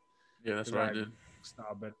Adesanya. Yeah, that's what I did.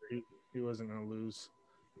 Stop bet. He wasn't gonna lose.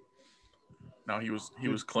 No, he was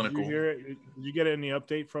clinical. Did you hear it? Did you get any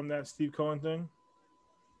update from that Steve Cohen thing?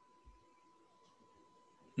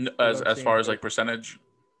 As far as like percentage.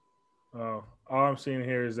 Oh, all I'm seeing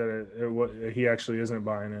here is that he actually isn't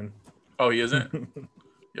buying in. Oh, he isn't?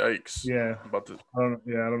 Yikes. Yeah. I don't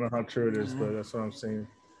know how true it is, but that's what I'm seeing.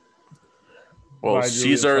 Well,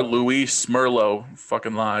 Cesar Luis Merlo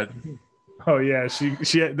fucking lied. Oh yeah, she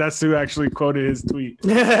that's who actually quoted his tweet.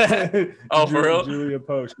 Oh, for real? Julia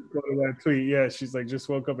Post quoted that tweet. Yeah, she's like, just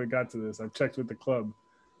woke up and got to this. I've checked with the club.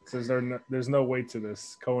 Says there's no weight to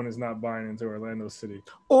this. Cohen is not buying into Orlando City.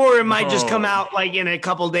 Or it might just come out like in a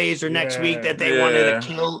couple days or next week that they wanted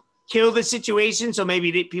to kill the situation. So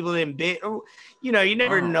maybe people didn't bid. Or, you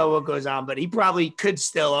never know what goes on. But he probably could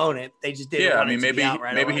still own it. They just didn't. Yeah, I mean,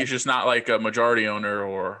 maybe he's just not like a majority owner,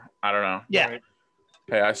 or I don't know. Yeah. Right.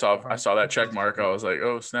 Hey, I saw that check mark. I was like,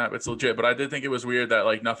 oh snap, it's legit. But I did think it was weird that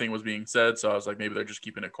like nothing was being said. So I was like, maybe they're just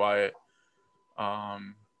keeping it quiet.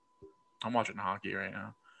 I'm watching hockey right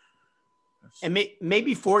now. And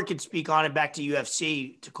maybe Ford could speak on it back to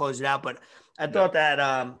UFC to close it out. But I thought that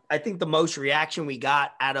I think the most reaction we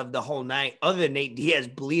got out of the whole night, other than Nate Diaz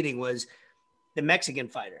bleeding, was the Mexican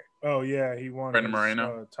fighter. Oh yeah, he won Brandon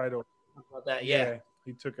Moreno title. How about that? Yeah.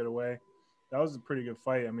 he took it away. That was a pretty good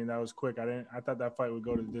fight. I mean, that was quick. I thought that fight would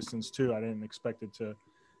go to the distance too. I didn't expect it to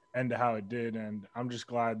end how it did, and I'm just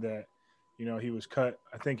glad that he was cut.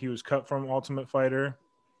 I think he was cut from Ultimate Fighter.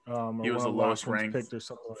 He was the lowest ranked picked or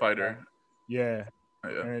something fighter. Like yeah,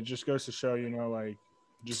 Yeah. and it just goes to show, like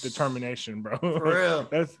just determination, bro. For real.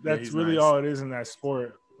 that's really nice. all it is in that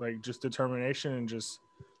sport. Like just determination and just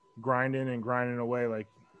grinding away. Like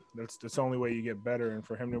that's the only way you get better. And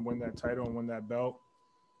for him to win that title and win that belt,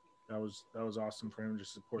 that was awesome for him to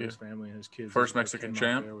support his family and his kids. First Mexican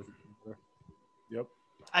champ. Yep.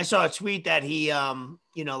 I saw a tweet that he,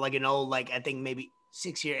 like an old, I think maybe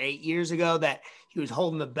 6 or 8 years ago, that he was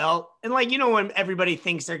holding the belt. And when everybody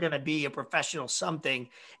thinks they're going to be a professional something,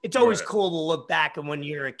 it's always cool to look back and when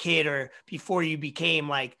you're a kid or before you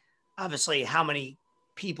became obviously how many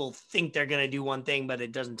people think they're going to do one thing, but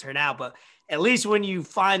it doesn't turn out. But at least when you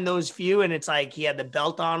find those few and it's he had the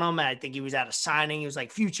belt on him, and I think he was at a signing, he was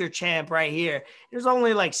future champ right here. It was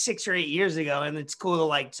only 6 or 8 years ago. And it's cool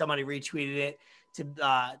to somebody retweeted it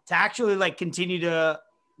to actually continue to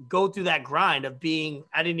go through that grind of being,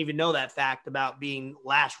 I didn't even know that fact about being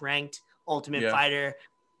last ranked Ultimate Fighter,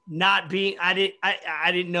 not being, I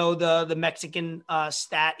didn't know the Mexican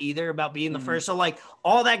stat either about being the first. So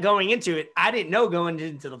all that going into it, I didn't know going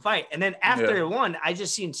into the fight. And then after it won, I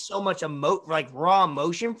just seen so much raw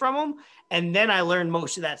emotion from him. And then I learned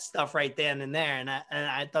most of that stuff right then and there. And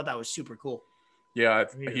I thought that was super cool. Yeah,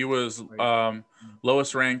 he was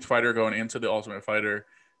lowest ranked fighter going into the Ultimate Fighter,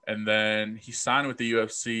 and then he signed with the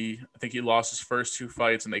UFC. I think he lost his first 2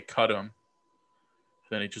 fights, and they cut him.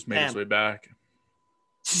 Then he just made his way back.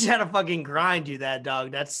 Just had to fucking grind you that,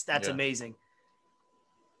 dog. That's amazing.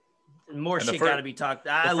 More shit got to be talked.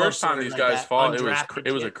 The first time these guys fought,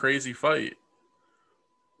 it was a crazy fight.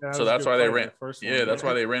 Yeah, so that's why they ran. That's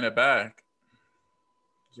why they ran it back.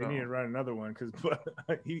 They need to run another one because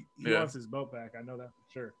he wants his belt back. I know that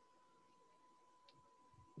for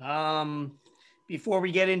sure. Before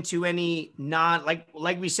we get into any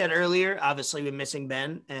like we said earlier, obviously we're missing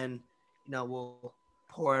Ben, and we'll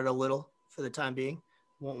pour it a little for the time being.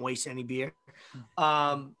 Won't waste any beer.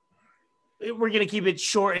 We're gonna keep it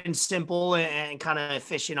short and simple and kind of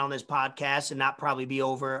efficient on this podcast, and not probably be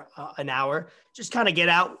over an hour. Just kind of get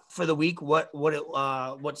out for the week what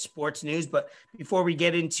sports news. But before we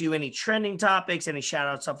get into any trending topics, any shout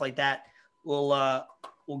out stuff like that, we'll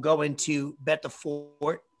go into Bet the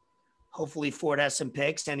Fort. Hopefully Ford has some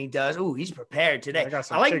picks, and he does. Ooh, he's prepared today.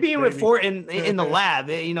 I like picks, being with Ford in the lab.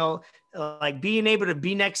 Being able to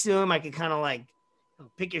be next to him, I could kind of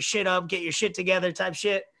pick your shit up, get your shit together type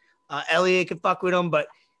shit. Elliot could fuck with him, but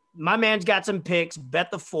my man's got some picks. Bet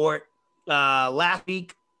the Fort. Last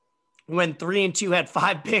week, when 3 and 2 had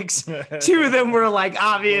 5 picks, 2 of them were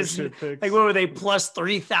obvious. What were they? Plus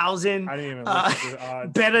 3,000. I didn't even look at the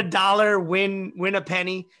odds. Bet $1, win a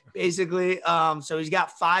penny, basically. So he's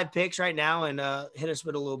got 5 picks right now, and hit us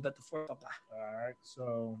with a little Bet the Fort. All right,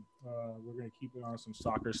 so we're gonna keep it on some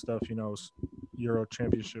soccer stuff. It's Euro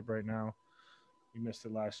Championship right now. We missed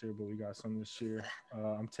it last year, but we got some this year.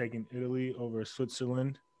 I'm taking Italy over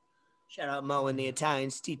Switzerland. Shout out Mo and the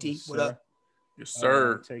Italians. TT, yes, what up? Yes,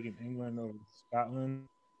 sir. I'm taking England over Scotland.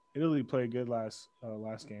 Italy played good last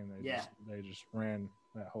game. They just ran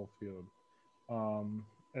that whole field.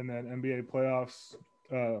 And then NBA playoffs.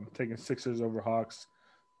 I'm taking Sixers over Hawks.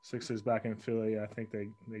 Sixers back in Philly. I think they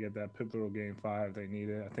get that pivotal game 5. They need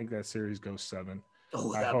it. I think that series goes 7.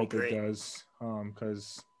 Oh, I hope it does,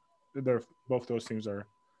 because both those teams are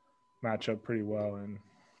match up pretty well, and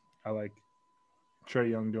I like Trae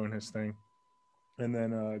Young doing his thing. And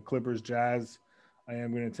then Clippers Jazz. I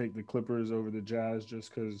am going to take the Clippers over the Jazz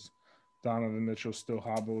just because Donovan Mitchell's still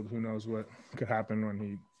hobbled. Who knows what could happen when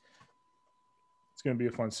he. It's going to be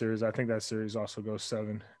a fun series. I think that series also goes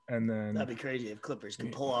 7. And then that'd be crazy if Clippers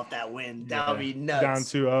can pull off that win. That would be nuts. Down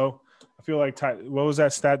 2-0. I feel like what was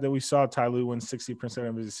that stat that we saw? Ty Lue wins 60%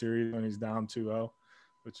 of his series when he's down 2-0.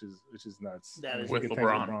 Which is nuts. That is with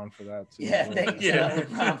LeBron for that too. Yeah, thanks.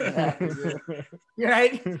 LeBron for that. You're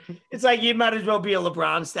right. It's you might as well be a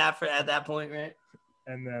LeBron staff at that point, right?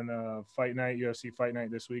 And then fight night, UFC fight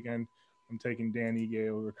night this weekend. I'm taking Dan Ige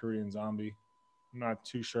over Korean Zombie. I'm not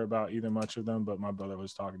too sure about either much of them, but my brother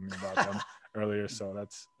was talking to me about them earlier, so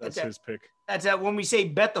that's his pick. That's when we say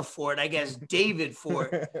Bet the Fort, I guess David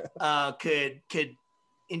Fort could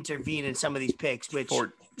intervene in some of these picks, which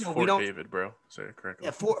Fort David, bro. Say it correctly.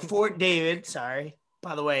 Yeah, Fort David. Sorry.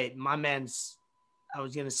 By the way, my man's. I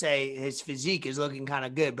was gonna say his physique is looking kind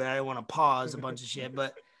of good, but I didn't want to pause a bunch of shit.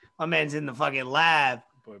 But my man's in the fucking lab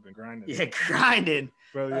boy been grinding. Yeah, grinding.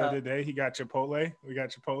 Bro, the other day he got Chipotle. We got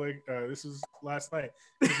Chipotle. This was last night.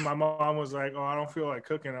 'Cause my mom was like, "Oh, I don't feel like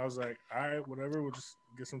cooking." I was like, "All right, whatever. We'll just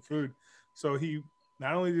get some food." So he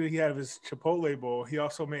not only did he have his Chipotle bowl, he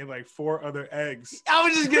also made like 4 other eggs. I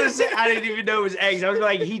was just gonna say I didn't even know it was eggs. I was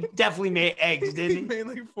like, he definitely made eggs, He didn't he? made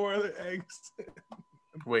like 4 other eggs.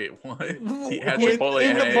 Wait, what? He had In- Chipotle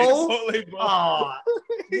in and the eggs? bowl? Chipotle bowl. Oh,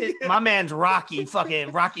 Yeah. my man's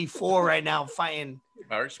fucking Rocky 4 right now fighting.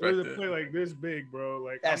 I It respect was a it. play like this big, bro.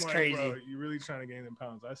 Like That's I'm like, crazy. bro, you really trying to gain them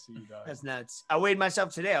pounds? I see you, dog. That's nuts. I weighed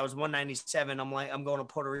myself today. I was 197. I'm like, I'm going to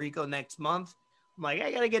Puerto Rico next month. I'm like,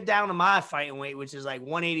 I gotta get down to my fighting weight, which is like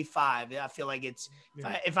 185. I feel like it's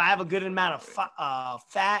if I have a good amount of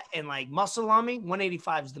fat and like muscle on me,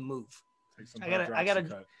 185 is the move. Take some I gotta- hard drops I gotta- and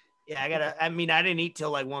cut. Yeah, I mean, I didn't eat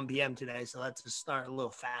till like 1 p.m. today, so that's a start a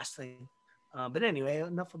little fasting. But anyway,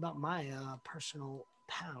 enough about my personal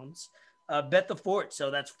pounds. Bet the fort.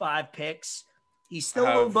 So that's 5 picks. He's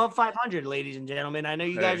still above 500, ladies and gentlemen. I know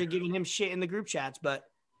you guys are giving him shit in the group chats, but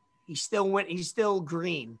he still went. He's still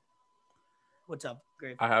green. What's up,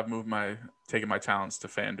 Grape? I have taken my talents to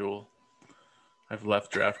FanDuel. I've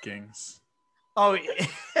left DraftKings. Oh,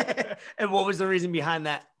 and what was the reason behind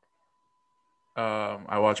that?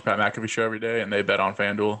 I watch Pat McAfee show every day, and they bet on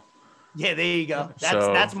FanDuel. Yeah, there you go.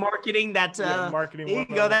 So- That's marketing. That's marketing. there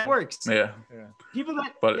you go. That works. Yeah, People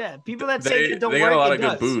that But people that say they it don't they work. got a lot it of good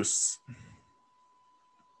does. boosts.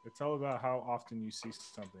 It's all about how often you see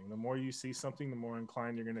something. The more you see something, the more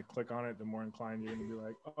inclined you're gonna click on it. The more inclined you're gonna be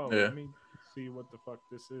like, "Oh, Yeah. let me see what the fuck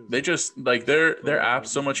this is." They just like their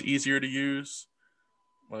app's so much easier to use.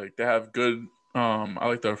 Like they have good. I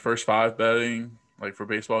like the first 5 betting. Like for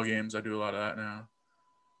baseball games, I do a lot of that now.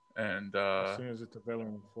 And as soon as it's available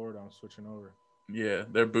in Florida, I'm switching over. yeah,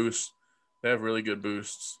 their boosts. They have really good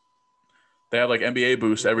boosts. They have like NBA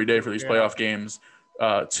boosts every day for these Yeah. playoff games.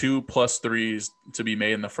 2 plus 3s to be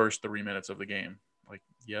made in the first 3 minutes of the game. Like,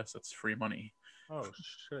 yes, that's free money. Oh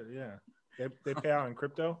shit! Yeah, they pay out in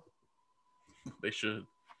crypto. They should.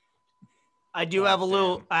 I do Oh, have a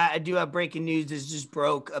little. damn. I do have breaking news. This just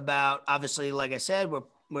broke about. Obviously, like I said,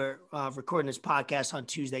 we're recording this podcast on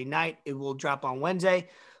Tuesday night. It will drop on Wednesday.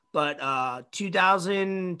 But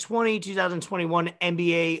 2020, 2021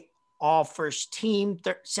 NBA all first team,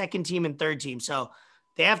 second team, and third team. So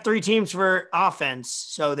they have 3 teams for offense.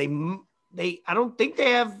 So they I don't think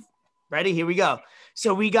they have. Ready? Here we go.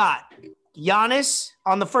 So we got Giannis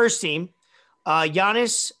on the first team.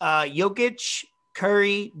 Giannis, Jokic,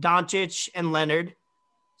 Curry, Doncic, and Leonard.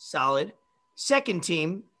 Solid. Second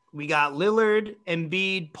team, we got Lillard,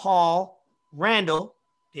 Embiid, Paul, Randall.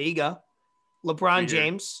 There you go. LeBron Weird.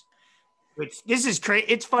 James. Which this is crazy.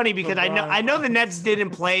 It's funny because I know the Nets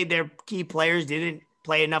didn't play. Their key players didn't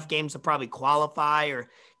play enough games to probably qualify or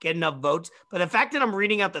get enough votes. But the fact that I'm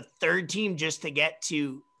reading out the third team just to get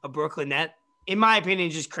to a Brooklyn Net, in my opinion,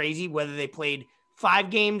 is just crazy. Whether they played 5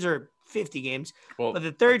 games or 50 games. Well, But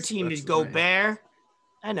the third that's- team that's is the thing. Gobert.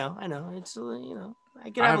 I know. It's I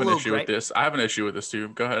can I have have a an little issue gripe. with this. I have an issue with this too.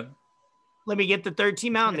 Go ahead. Let me get the third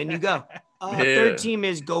team out, and then you go. Yeah. Third team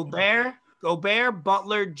is Gobert,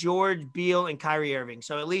 Butler, George, Beal, and Kyrie Irving.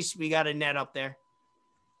 So at least we got a net up there.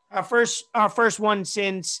 Our first one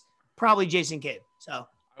since probably Jason Kidd. So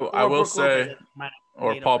I will Brook say, Lopez might have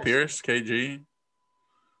or made up Paul for- Pierce, KG.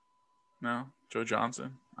 No, Joe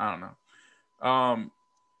Johnson. I don't know.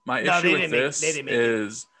 My No, issue they with didn't make- this they didn't make it.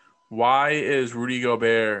 is why is Rudy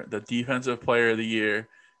Gobert the defensive player of the year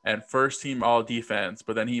and first team all defense,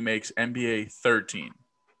 but then he makes NBA third team?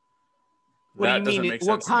 What That do doesn't you make mean?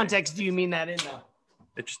 What sense to me. context do you mean that in though?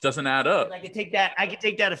 It just doesn't add up. I could take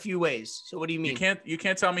that a few ways. So what do you mean? You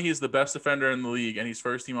can't tell me he's the best defender in the league and he's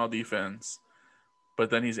first team all defense, but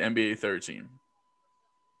then he's NBA third team.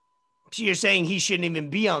 So you're saying he shouldn't even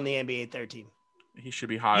be on the NBA third team? He should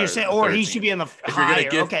be higher. You're saying, than or third he team. should be on the If you're higher. gonna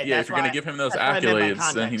give, Okay, yeah, that's if you're gonna why- give him those that's what I meant by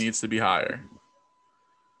accolades, then he context. needs to be higher.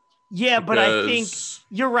 Yeah, but I think Because,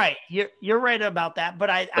 you're right. You're right about that. But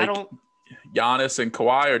I like, don't. Giannis and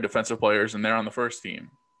Kawhi are defensive players, and they're on the first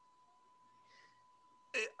team.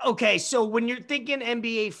 Okay, so when you're thinking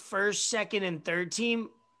NBA first, second, and third team,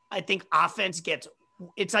 I think offense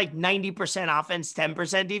it's like 90% offense,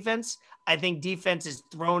 10% defense. I think defense is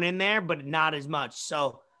thrown in there, but not as much.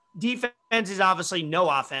 So defense is obviously no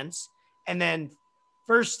offense. And then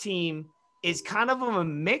first team is kind of a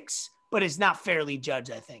mix, but it's not fairly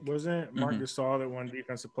judged, I think. Wasn't Marc Mhm. Gasol that won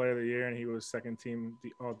Defensive Player of the Year and he was second team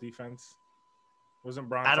all defense? Wasn't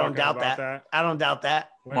Bron I don't talking doubt about that. I don't doubt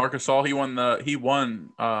that. When- Marc Gasol, he won the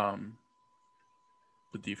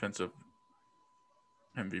defensive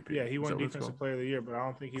MVP. Yeah, he Is won that what it's Defensive called? Player of the Year, but I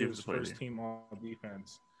don't think he was Defensive Player of the first team all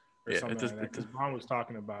defense. or Yeah, something it does, like that. Because Braun was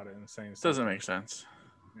talking about it and saying doesn't make sense.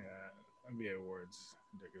 Yeah, NBA awards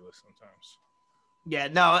ridiculous sometimes. Yeah,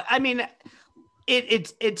 no, I mean,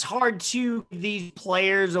 it's hard to give these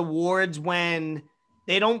players awards when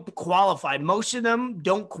they don't qualify. Most of them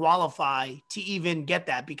don't qualify to even get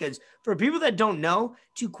that, because for people that don't know,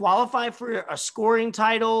 to qualify for a scoring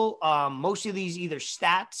title, most of these either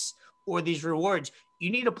stats or these rewards, you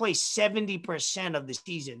need to play 70% of the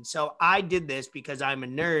season. So I did this because I'm a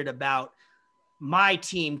nerd about my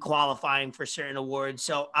team qualifying for certain awards.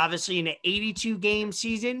 So obviously in an 82 game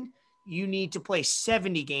season, you need to play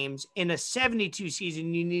 70 games. In a 72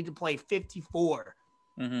 season, you need to play 54.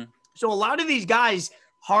 Mm-hmm. So a lot of these guys,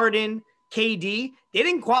 Harden, KD, they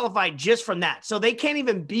didn't qualify just from that. So they can't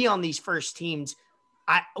even be on these first teams.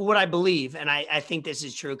 What I believe, and I think this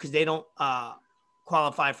is true, because they don't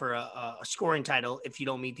qualify for a scoring title if you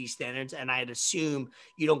don't meet these standards. And I'd assume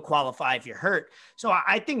you don't qualify if you're hurt. So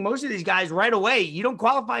I think most of these guys right away, you don't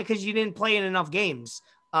qualify because you didn't play in enough games.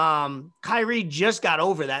 Kyrie just got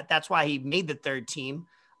over that. That's why he made the third team.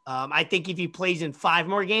 I think if he plays in 5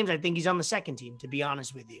 more games, I think he's on the second team, to be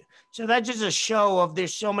honest with you. So that's just a show of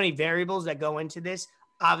there's so many variables that go into this,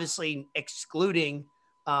 obviously excluding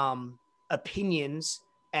opinions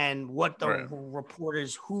and what the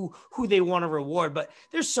reporters, who they want to reward. But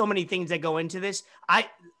there's so many things that go into this.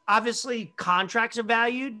 Obviously contracts are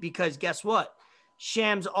valued, because guess what?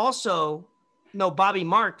 Bobby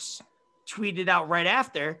Marks tweeted out right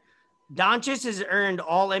after, Doncic has earned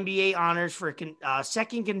all NBA honors for a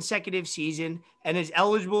second consecutive season and is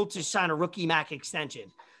eligible to sign a rookie max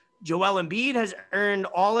extension. Joel Embiid has earned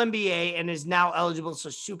all NBA and is now eligible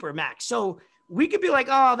to super max. So we could be like,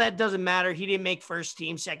 oh, that doesn't matter. He didn't make first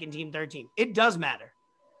team, second team, third team. It does matter.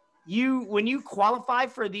 When you qualify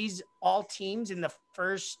for these all teams in the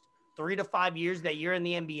first 3 to 5 years that you're in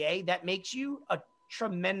the NBA, that makes you a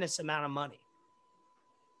tremendous amount of money.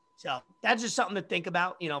 So that's just something to think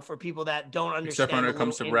about, for people that don't understand. Except when it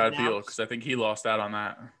comes to Brad Beal, because I think he lost out on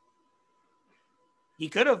that. He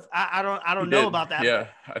could have. I don't know about that. Yeah,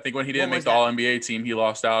 I think when he didn't make the All NBA team, he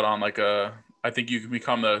lost out on I think you can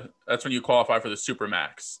become that's when you qualify for the super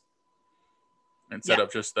max instead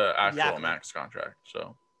of just the actual max contract.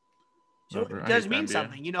 So it does mean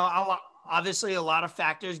something. Obviously a lot of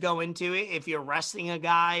factors go into it. If you're resting a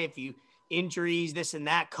guy, injuries, this and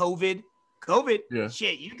that, COVID,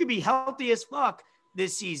 shit, you could be healthy as fuck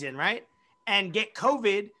this season, right? And get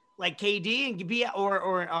COVID like KD and be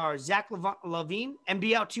or Zach LaVine and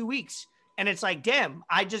be out 2 weeks. And it's like, damn,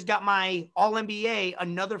 I just got my All NBA,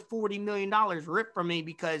 another $40 million ripped from me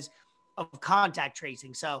because of contact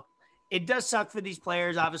tracing. So it does suck for these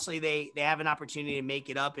players. Obviously, they have an opportunity to make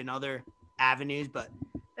it up in other avenues, but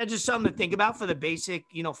that's just something to think about for the basic,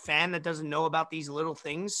 fan that doesn't know about these little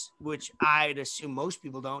things, which I'd assume most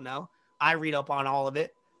people don't know. I read up on all of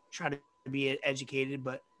it, try to be educated,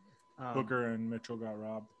 but Booker and Mitchell got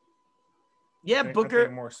robbed. Yeah, Booker. I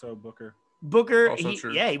think more so Booker.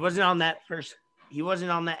 He wasn't on that first. He wasn't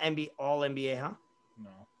on that NBA All NBA, huh? No.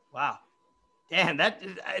 Wow. Damn,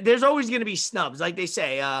 there's always going to be snubs, like they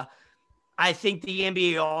say. I think the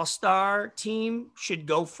NBA All-Star team should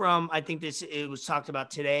go from. I think it was talked about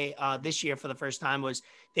today, this year for the first time, was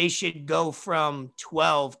they should go from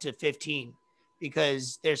 12 to 15,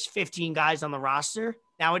 because there's 15 guys on the roster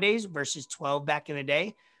nowadays versus 12 back in the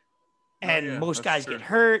day. And most guys get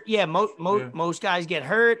hurt. Yeah, most guys get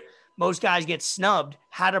hurt. Most guys get snubbed.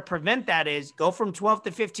 How to prevent that is go from 12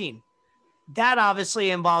 to 15. That obviously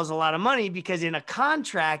involves a lot of money, because in a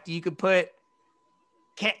contract, you could put,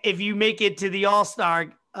 if you make it to the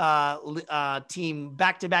All-Star team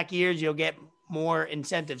back-to-back years, you'll get more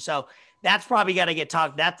incentive. So that's probably got to get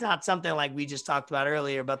talked. That's not something like we just talked about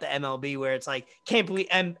earlier about the MLB, where it's like can't be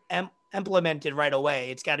implemented right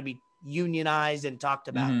away. It's got to be unionized and talked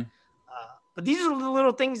about. Mm-hmm. But these are the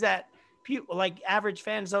little things that people like average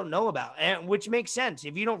fans don't know about, and which makes sense.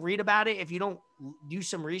 If you don't read about it, if you don't do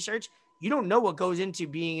some research, you don't know what goes into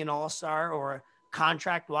being an all-star or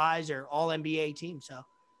contract wise or all NBA team. So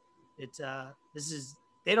it's,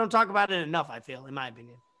 they don't talk about it enough, I feel, in my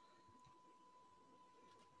opinion.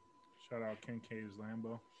 Shout out Kincaid's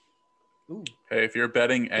Lambo. Ooh. Hey, if you're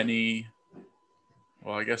betting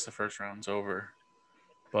well, I guess the first round's over,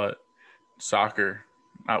 but soccer.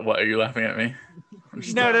 What are you laughing at me?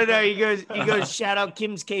 No. He goes. Shout out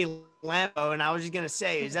Kim's K Lambo, and I was just gonna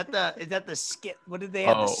say, is that the skin? What did they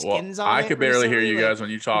have? The skins on? I could barely hear you guys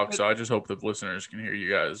when you talk, so I just hope the listeners can hear you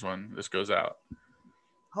guys when this goes out.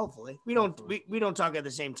 Hopefully, we don't talk at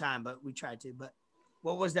the same time, but we try to. But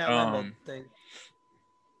what was that Lambo thing?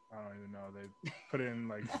 I don't even know. They put in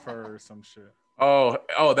like fur or some shit. Oh,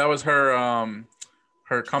 that was her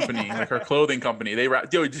her company, like her clothing company. They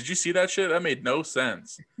wrap. Yo, did you see that shit? That made no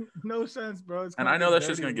sense. No sense, bro. And I know that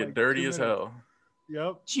shit's gonna get dirty as hell.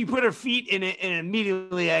 Yep. She put her feet in it, and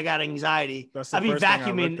immediately I got anxiety. I'd be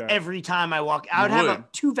vacuuming every time I walk. I would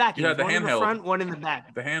have two vacuums, one in the front, one in the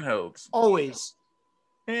back. The handhelds. Always.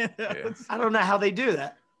 Yeah. I don't know how they do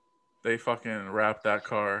that. They fucking wrapped that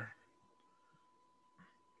car.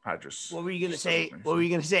 What were you gonna say? What were you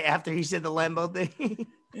gonna say after he said the Lambo thing?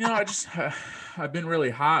 I've been really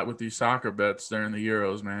hot with these soccer bets during the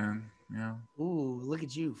Euros, man. Yeah. Ooh, look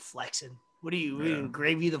at you flexing. What are you eating?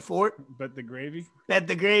 Gravy the fort? Bet the gravy. Bet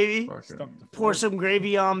the gravy. Pour some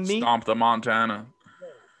gravy on me. Stomp the Montana.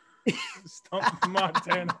 Stomp the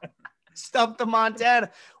Montana. Stomp the Montana.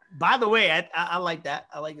 By the way, I like that.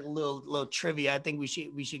 I like a little trivia. I think we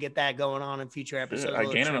should get that going on in future episodes. I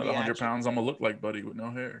gain another 100 pounds. I'm gonna look like Buddy with no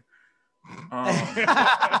hair.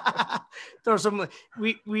 Throw some.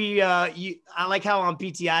 I like how on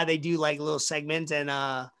PTI they do like little segments and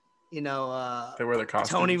they wear the costumes.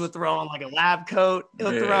 Tony would throw on like a lab coat.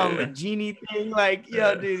 He'll throw on the genie thing. Like,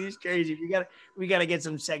 dude, he's crazy. We gotta get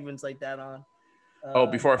some segments like that on.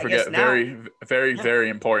 Before I forget, very, very, very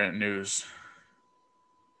important news.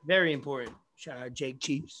 Very important. Shout out Jake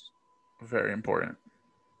Chiefs. Very important.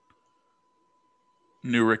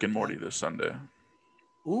 New Rick and Morty this Sunday.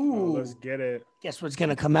 Ooh, let's get it. Guess what's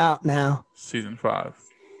gonna come out now? Season 5.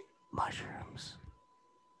 Mushrooms.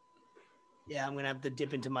 Yeah, I'm gonna have to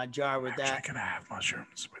dip into my jar with that. I'm gonna have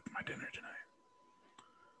mushrooms with my dinner tonight.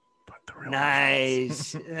 But the real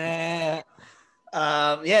nice.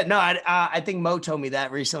 I think Mo told me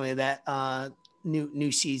that recently. That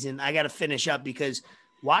new season. I got to finish up because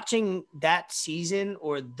watching that season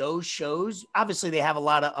or those shows, obviously they have a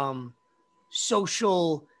lot of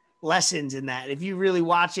social lessons in that. If you really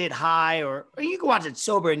watch it high or you can watch it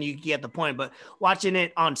sober and you get the point, but watching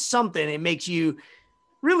it on something, it makes you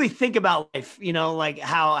really think about life, like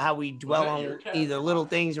how we dwell on either little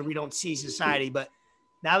things or we don't see society. But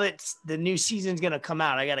now that the new season's going to come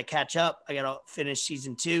out, I got to catch up. I got to finish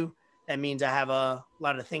season 2. That means I have a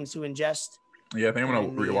lot of things to ingest. Yeah, I think I'm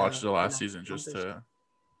going to rewatch the last season just to,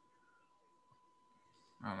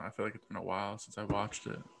 I don't know. I feel like it's been a while since I watched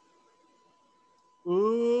it.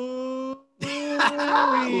 Ooh,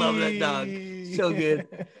 I love that dog. So good.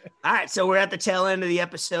 All right, so we're at the tail end of the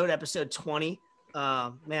episode 20.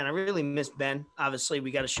 Man, I really miss Ben. Obviously,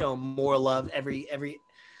 we got to show him more love every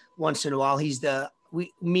once in a while.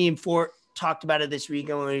 Me and Fort talked about it this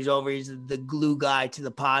weekend when he's over. He's the glue guy to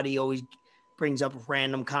the pod. He always brings up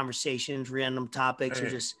random conversations, random topics, or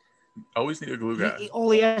just always need a glue guy.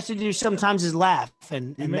 All he has to do sometimes is laugh.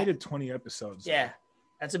 And we made it 20 episodes. Yeah.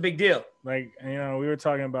 That's a big deal. Like, we were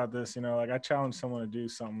talking about this, like I challenged someone to do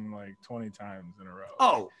something like 20 times in a row.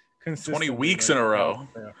 Oh, 20 weeks in a row.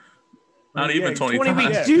 Yeah. Not even 20 times.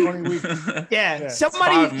 Weeks, dude. 20 weeks. Yeah.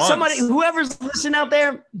 Somebody, whoever's listening out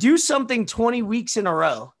there, do something 20 weeks in a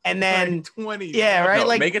row. And then like 20. Yeah, right? No,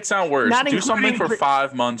 like make it sound worse. Do something for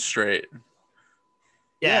 5 months straight.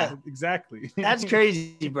 Yeah, exactly. That's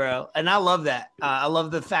crazy, bro. And I love that. I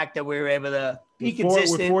love the fact that we were able to be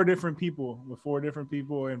consistent. With 4 different people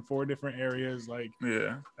in 4 different areas. Like,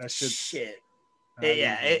 that's just shit.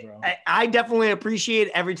 I definitely appreciate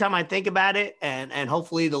it every time I think about it, and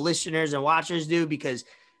hopefully the listeners and watchers do, because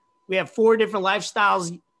we have 4 different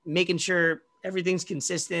lifestyles, making sure everything's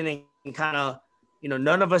consistent and kind of,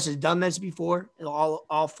 none of us has done this before.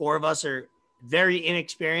 All 4 of us are very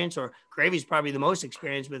inexperienced, or Gravy's probably the most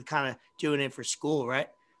experienced with kind of doing it for school, right?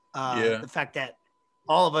 The fact that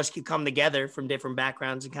all of us could come together from different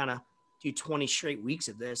backgrounds and kind of do 20 straight weeks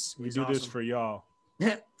of this. We do this for y'all.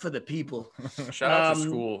 For the people. Shout out to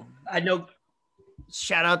school. I know.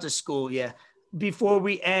 Shout out to school. Yeah. Before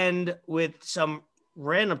we end with some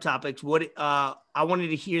random topics, I wanted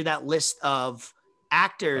to hear that list of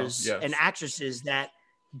actors and actresses that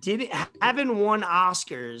haven't won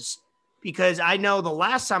Oscars, because I know the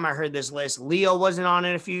last time I heard this list, Leo wasn't on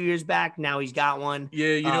it a few years back. Now he's got one.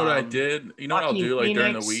 Yeah, you know what I did? You know what I'll do? Like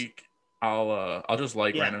during the week, I'll just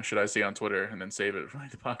random shit I see on Twitter and then save it for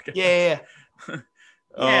the podcast. Yeah.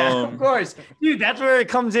 Yeah, of course, dude. That's where it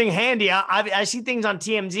comes in handy. I see things on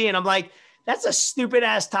TMZ and I'm like, that's a stupid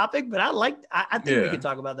ass topic, but I think we could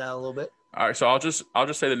talk about that a little bit. All right, so I'll just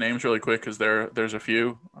say the names really quick because there's a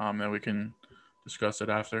few. Then we can discuss it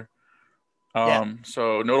after.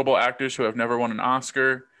 So notable actors who have never won an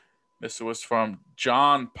Oscar. This was from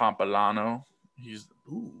John Pompilano. He's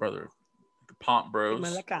brother of the Pomp Bros.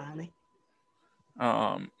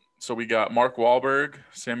 So we got Mark Wahlberg,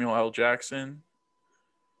 Samuel L. Jackson,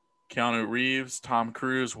 Keanu Reeves, Tom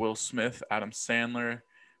Cruise, Will Smith, Adam Sandler,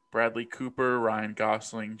 Bradley Cooper, Ryan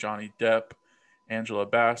Gosling, Johnny Depp, Angela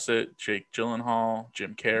Bassett, Jake Gyllenhaal,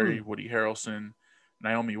 Jim Carrey, Woody Harrelson,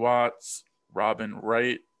 Naomi Watts, Robin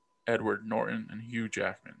Wright, Edward Norton, and Hugh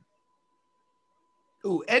Jackman.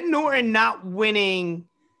 Ooh, Ed Norton not winning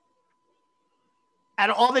out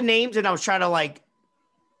of all the names, and I was trying to like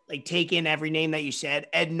take in every name that you said.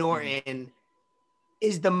 Ed Norton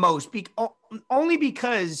is the most, only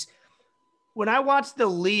because when I watched the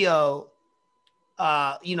Leo, they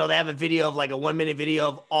have a video of like a 1 minute video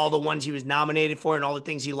of all the ones he was nominated for and all the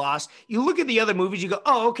things he lost. You look at the other movies, you go,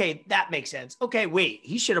 oh, okay, that makes sense. Okay, wait,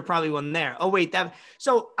 he should have probably won there. Oh, wait, that.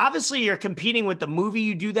 So obviously you're competing with the movie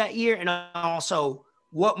you do that year and also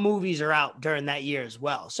what movies are out during that year as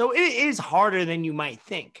well. So it is harder than you might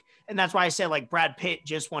think. And that's why I said like Brad Pitt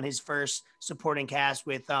just won his first supporting cast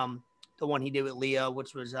with the one he did with Leo,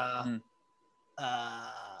 which was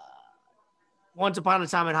Once Upon a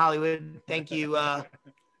Time in Hollywood. Thank you,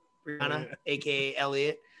 Brianna, aka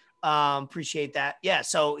Elliot. Appreciate that. Yeah,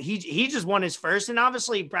 so he just won his first, and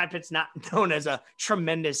obviously Brad Pitt's not known as a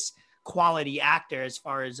tremendous quality actor as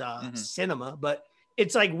far as cinema, but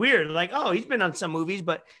it's like weird. Like, oh, he's been on some movies,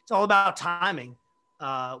 but it's all about timing.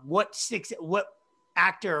 What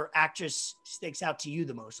actor or actress sticks out to you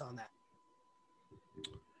the most on that?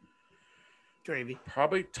 Gravy.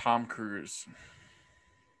 Probably Tom Cruise.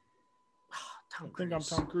 I think I'm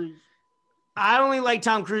Tom Cruise. I only like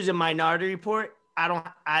Tom Cruise in Minority Report.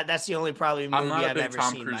 That's the only probably movie I've ever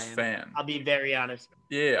Tom seen. Cruise fan. I'll be very honest.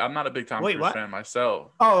 Yeah, I'm not a big Tom Cruise fan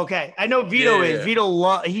myself. Oh, okay. I know Vito is.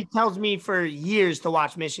 Vito, he tells me for years to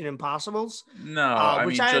watch Mission Impossibles. No,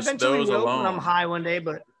 which I mean, I just eventually those will alone. when I'm high one day,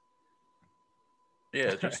 but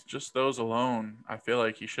yeah, just those alone. I feel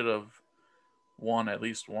like he should have won at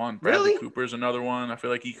least one. Really? Bradley Cooper's another one. I feel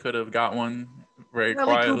like he could have got one very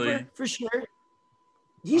Bradley quietly. Cooper, for sure.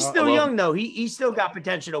 He's still young though. He still got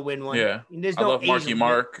potential to win one. Yeah, I love Marky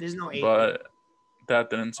Mark. There's no age but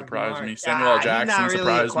that didn't surprise me. Samuel L. He's Jackson not really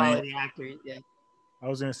surprised a quality me. actor. Yeah. I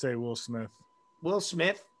was gonna say Will Smith. Will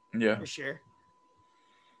Smith. Yeah, for sure.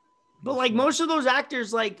 But like most of those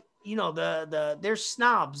actors, like they're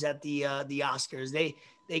snobs at the Oscars. They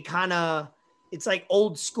kind of, it's like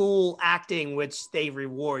old school acting, which they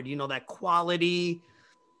reward. That quality.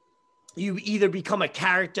 You either become a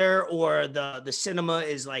character or the cinema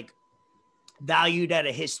is like valued at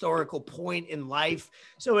a historical point in life.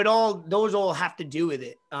 So those all have to do with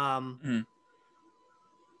it. I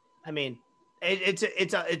mean,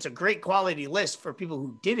 it's a great quality list for people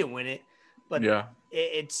who didn't win it, but yeah,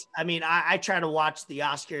 I try to watch the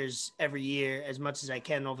Oscars every year as much as I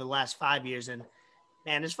can over the last 5 years. And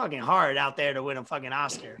man, it's fucking hard out there to win a fucking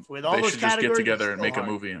Oscar with all those categories. They should just get together and make a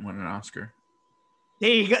movie and win an Oscar. There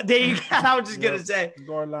you go. I was just gonna say.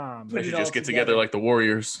 They should just get together like the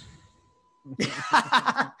Warriors.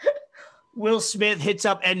 Will Smith hits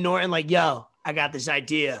up Ed Norton like, "Yo, I got this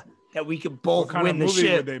idea that we could both win the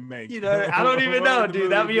ship." Would they make? I don't even know,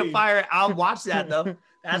 dude. That'd be a fire. I'll watch that though.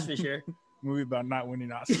 That's for sure. Movie about not winning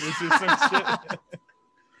Oscars or some shit.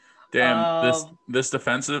 Damn, this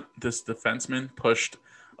defenseman pushed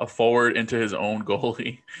a forward into his own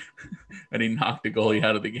goalie, and he knocked the goalie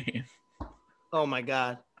out of the game. Oh my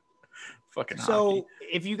God. Fucking hockey.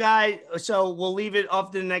 If you guys, we'll leave it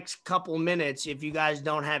off the next couple minutes. If you guys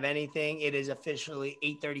don't have anything, it is officially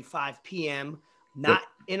 8:35 p.m. Not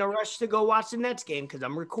in a rush to go watch the Nets game because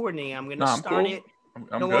I'm recording. I'm gonna start it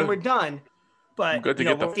when we're done. But I'm good to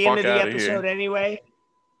get the at the fuck end of the out of episode here. Anyway.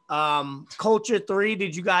 Culture 3,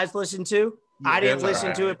 did you guys listen to? Yeah, I didn't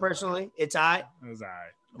listen to it personally. It's all right. It was all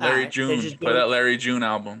right. Larry June. Play that Larry June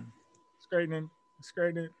album. Straightening.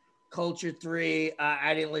 Culture 3,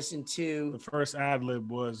 I didn't listen to. The first ad lib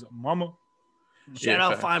was Mama. Shout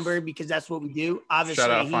out Feinberg because that's what we do. Obviously,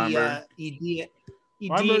 Shout out Feinberg. He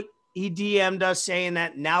DM'd us saying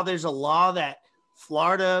that now there's a law that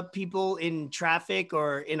Florida people in traffic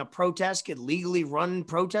or in a protest could legally run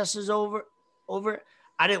protesters over.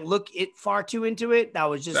 I didn't look far too into it. That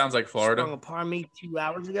was just sounds like Florida. Sprung upon me 2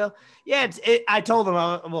 hours ago. Yeah, I told him,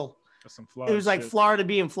 it was like Florida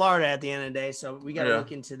being Florida at the end of the day. So we got to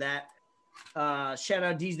look into that. Shout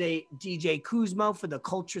out DJ Kuzmo for the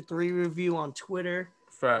Culture 3 review on Twitter.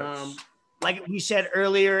 Facts. Like we said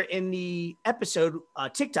earlier in the episode,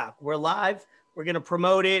 TikTok, we're live. We're going to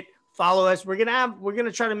promote it. Follow us. We're going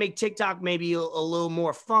to try to make TikTok maybe a little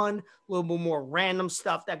more fun, a little bit more random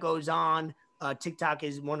stuff that goes on. TikTok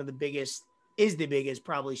is the biggest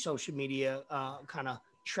probably social media kind of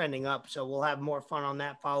trending up. So we'll have more fun on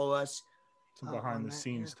that. Follow us. Some behind the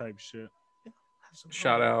scenes type shit. Yeah,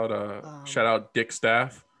 shout out Dick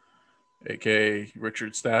Staff, aka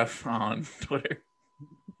Richard Staff on Twitter.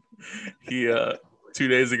 He 2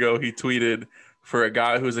 days ago he tweeted For a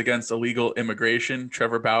guy who's against illegal immigration,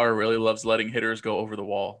 Trevor Bauer really loves letting hitters go over the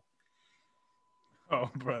wall. Oh,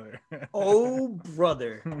 brother. Oh,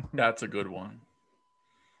 brother. That's a good one.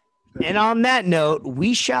 And on that note,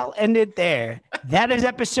 we shall end it there. That is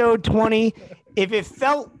episode 20.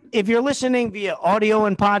 If you're listening via audio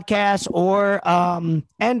and podcast or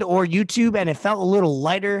YouTube and it felt a little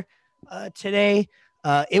lighter today,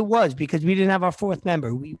 it was because we didn't have our fourth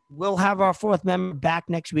member. We will have our fourth member back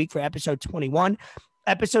next week for episode 21.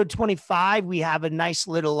 Episode 25, we have a nice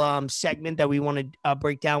little segment that we want to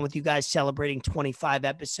break down with you guys, celebrating 25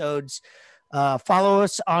 episodes. Follow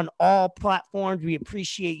us on all platforms. We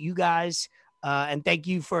appreciate you guys. And thank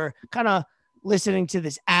you for kind of listening to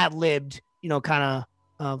this ad-libbed, kind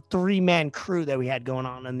of three-man crew that we had going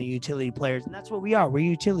on in the utility players. And that's what we are. We're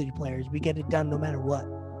utility players. We get it done no matter what.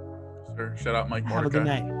 Sir, shout out Mike Mordecai.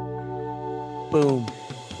 Have a good night. Boom.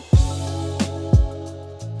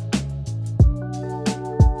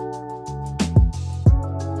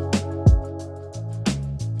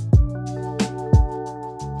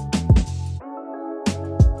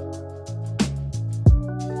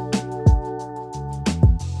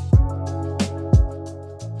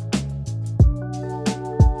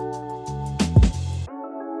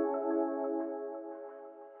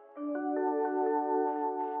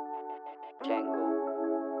 Django.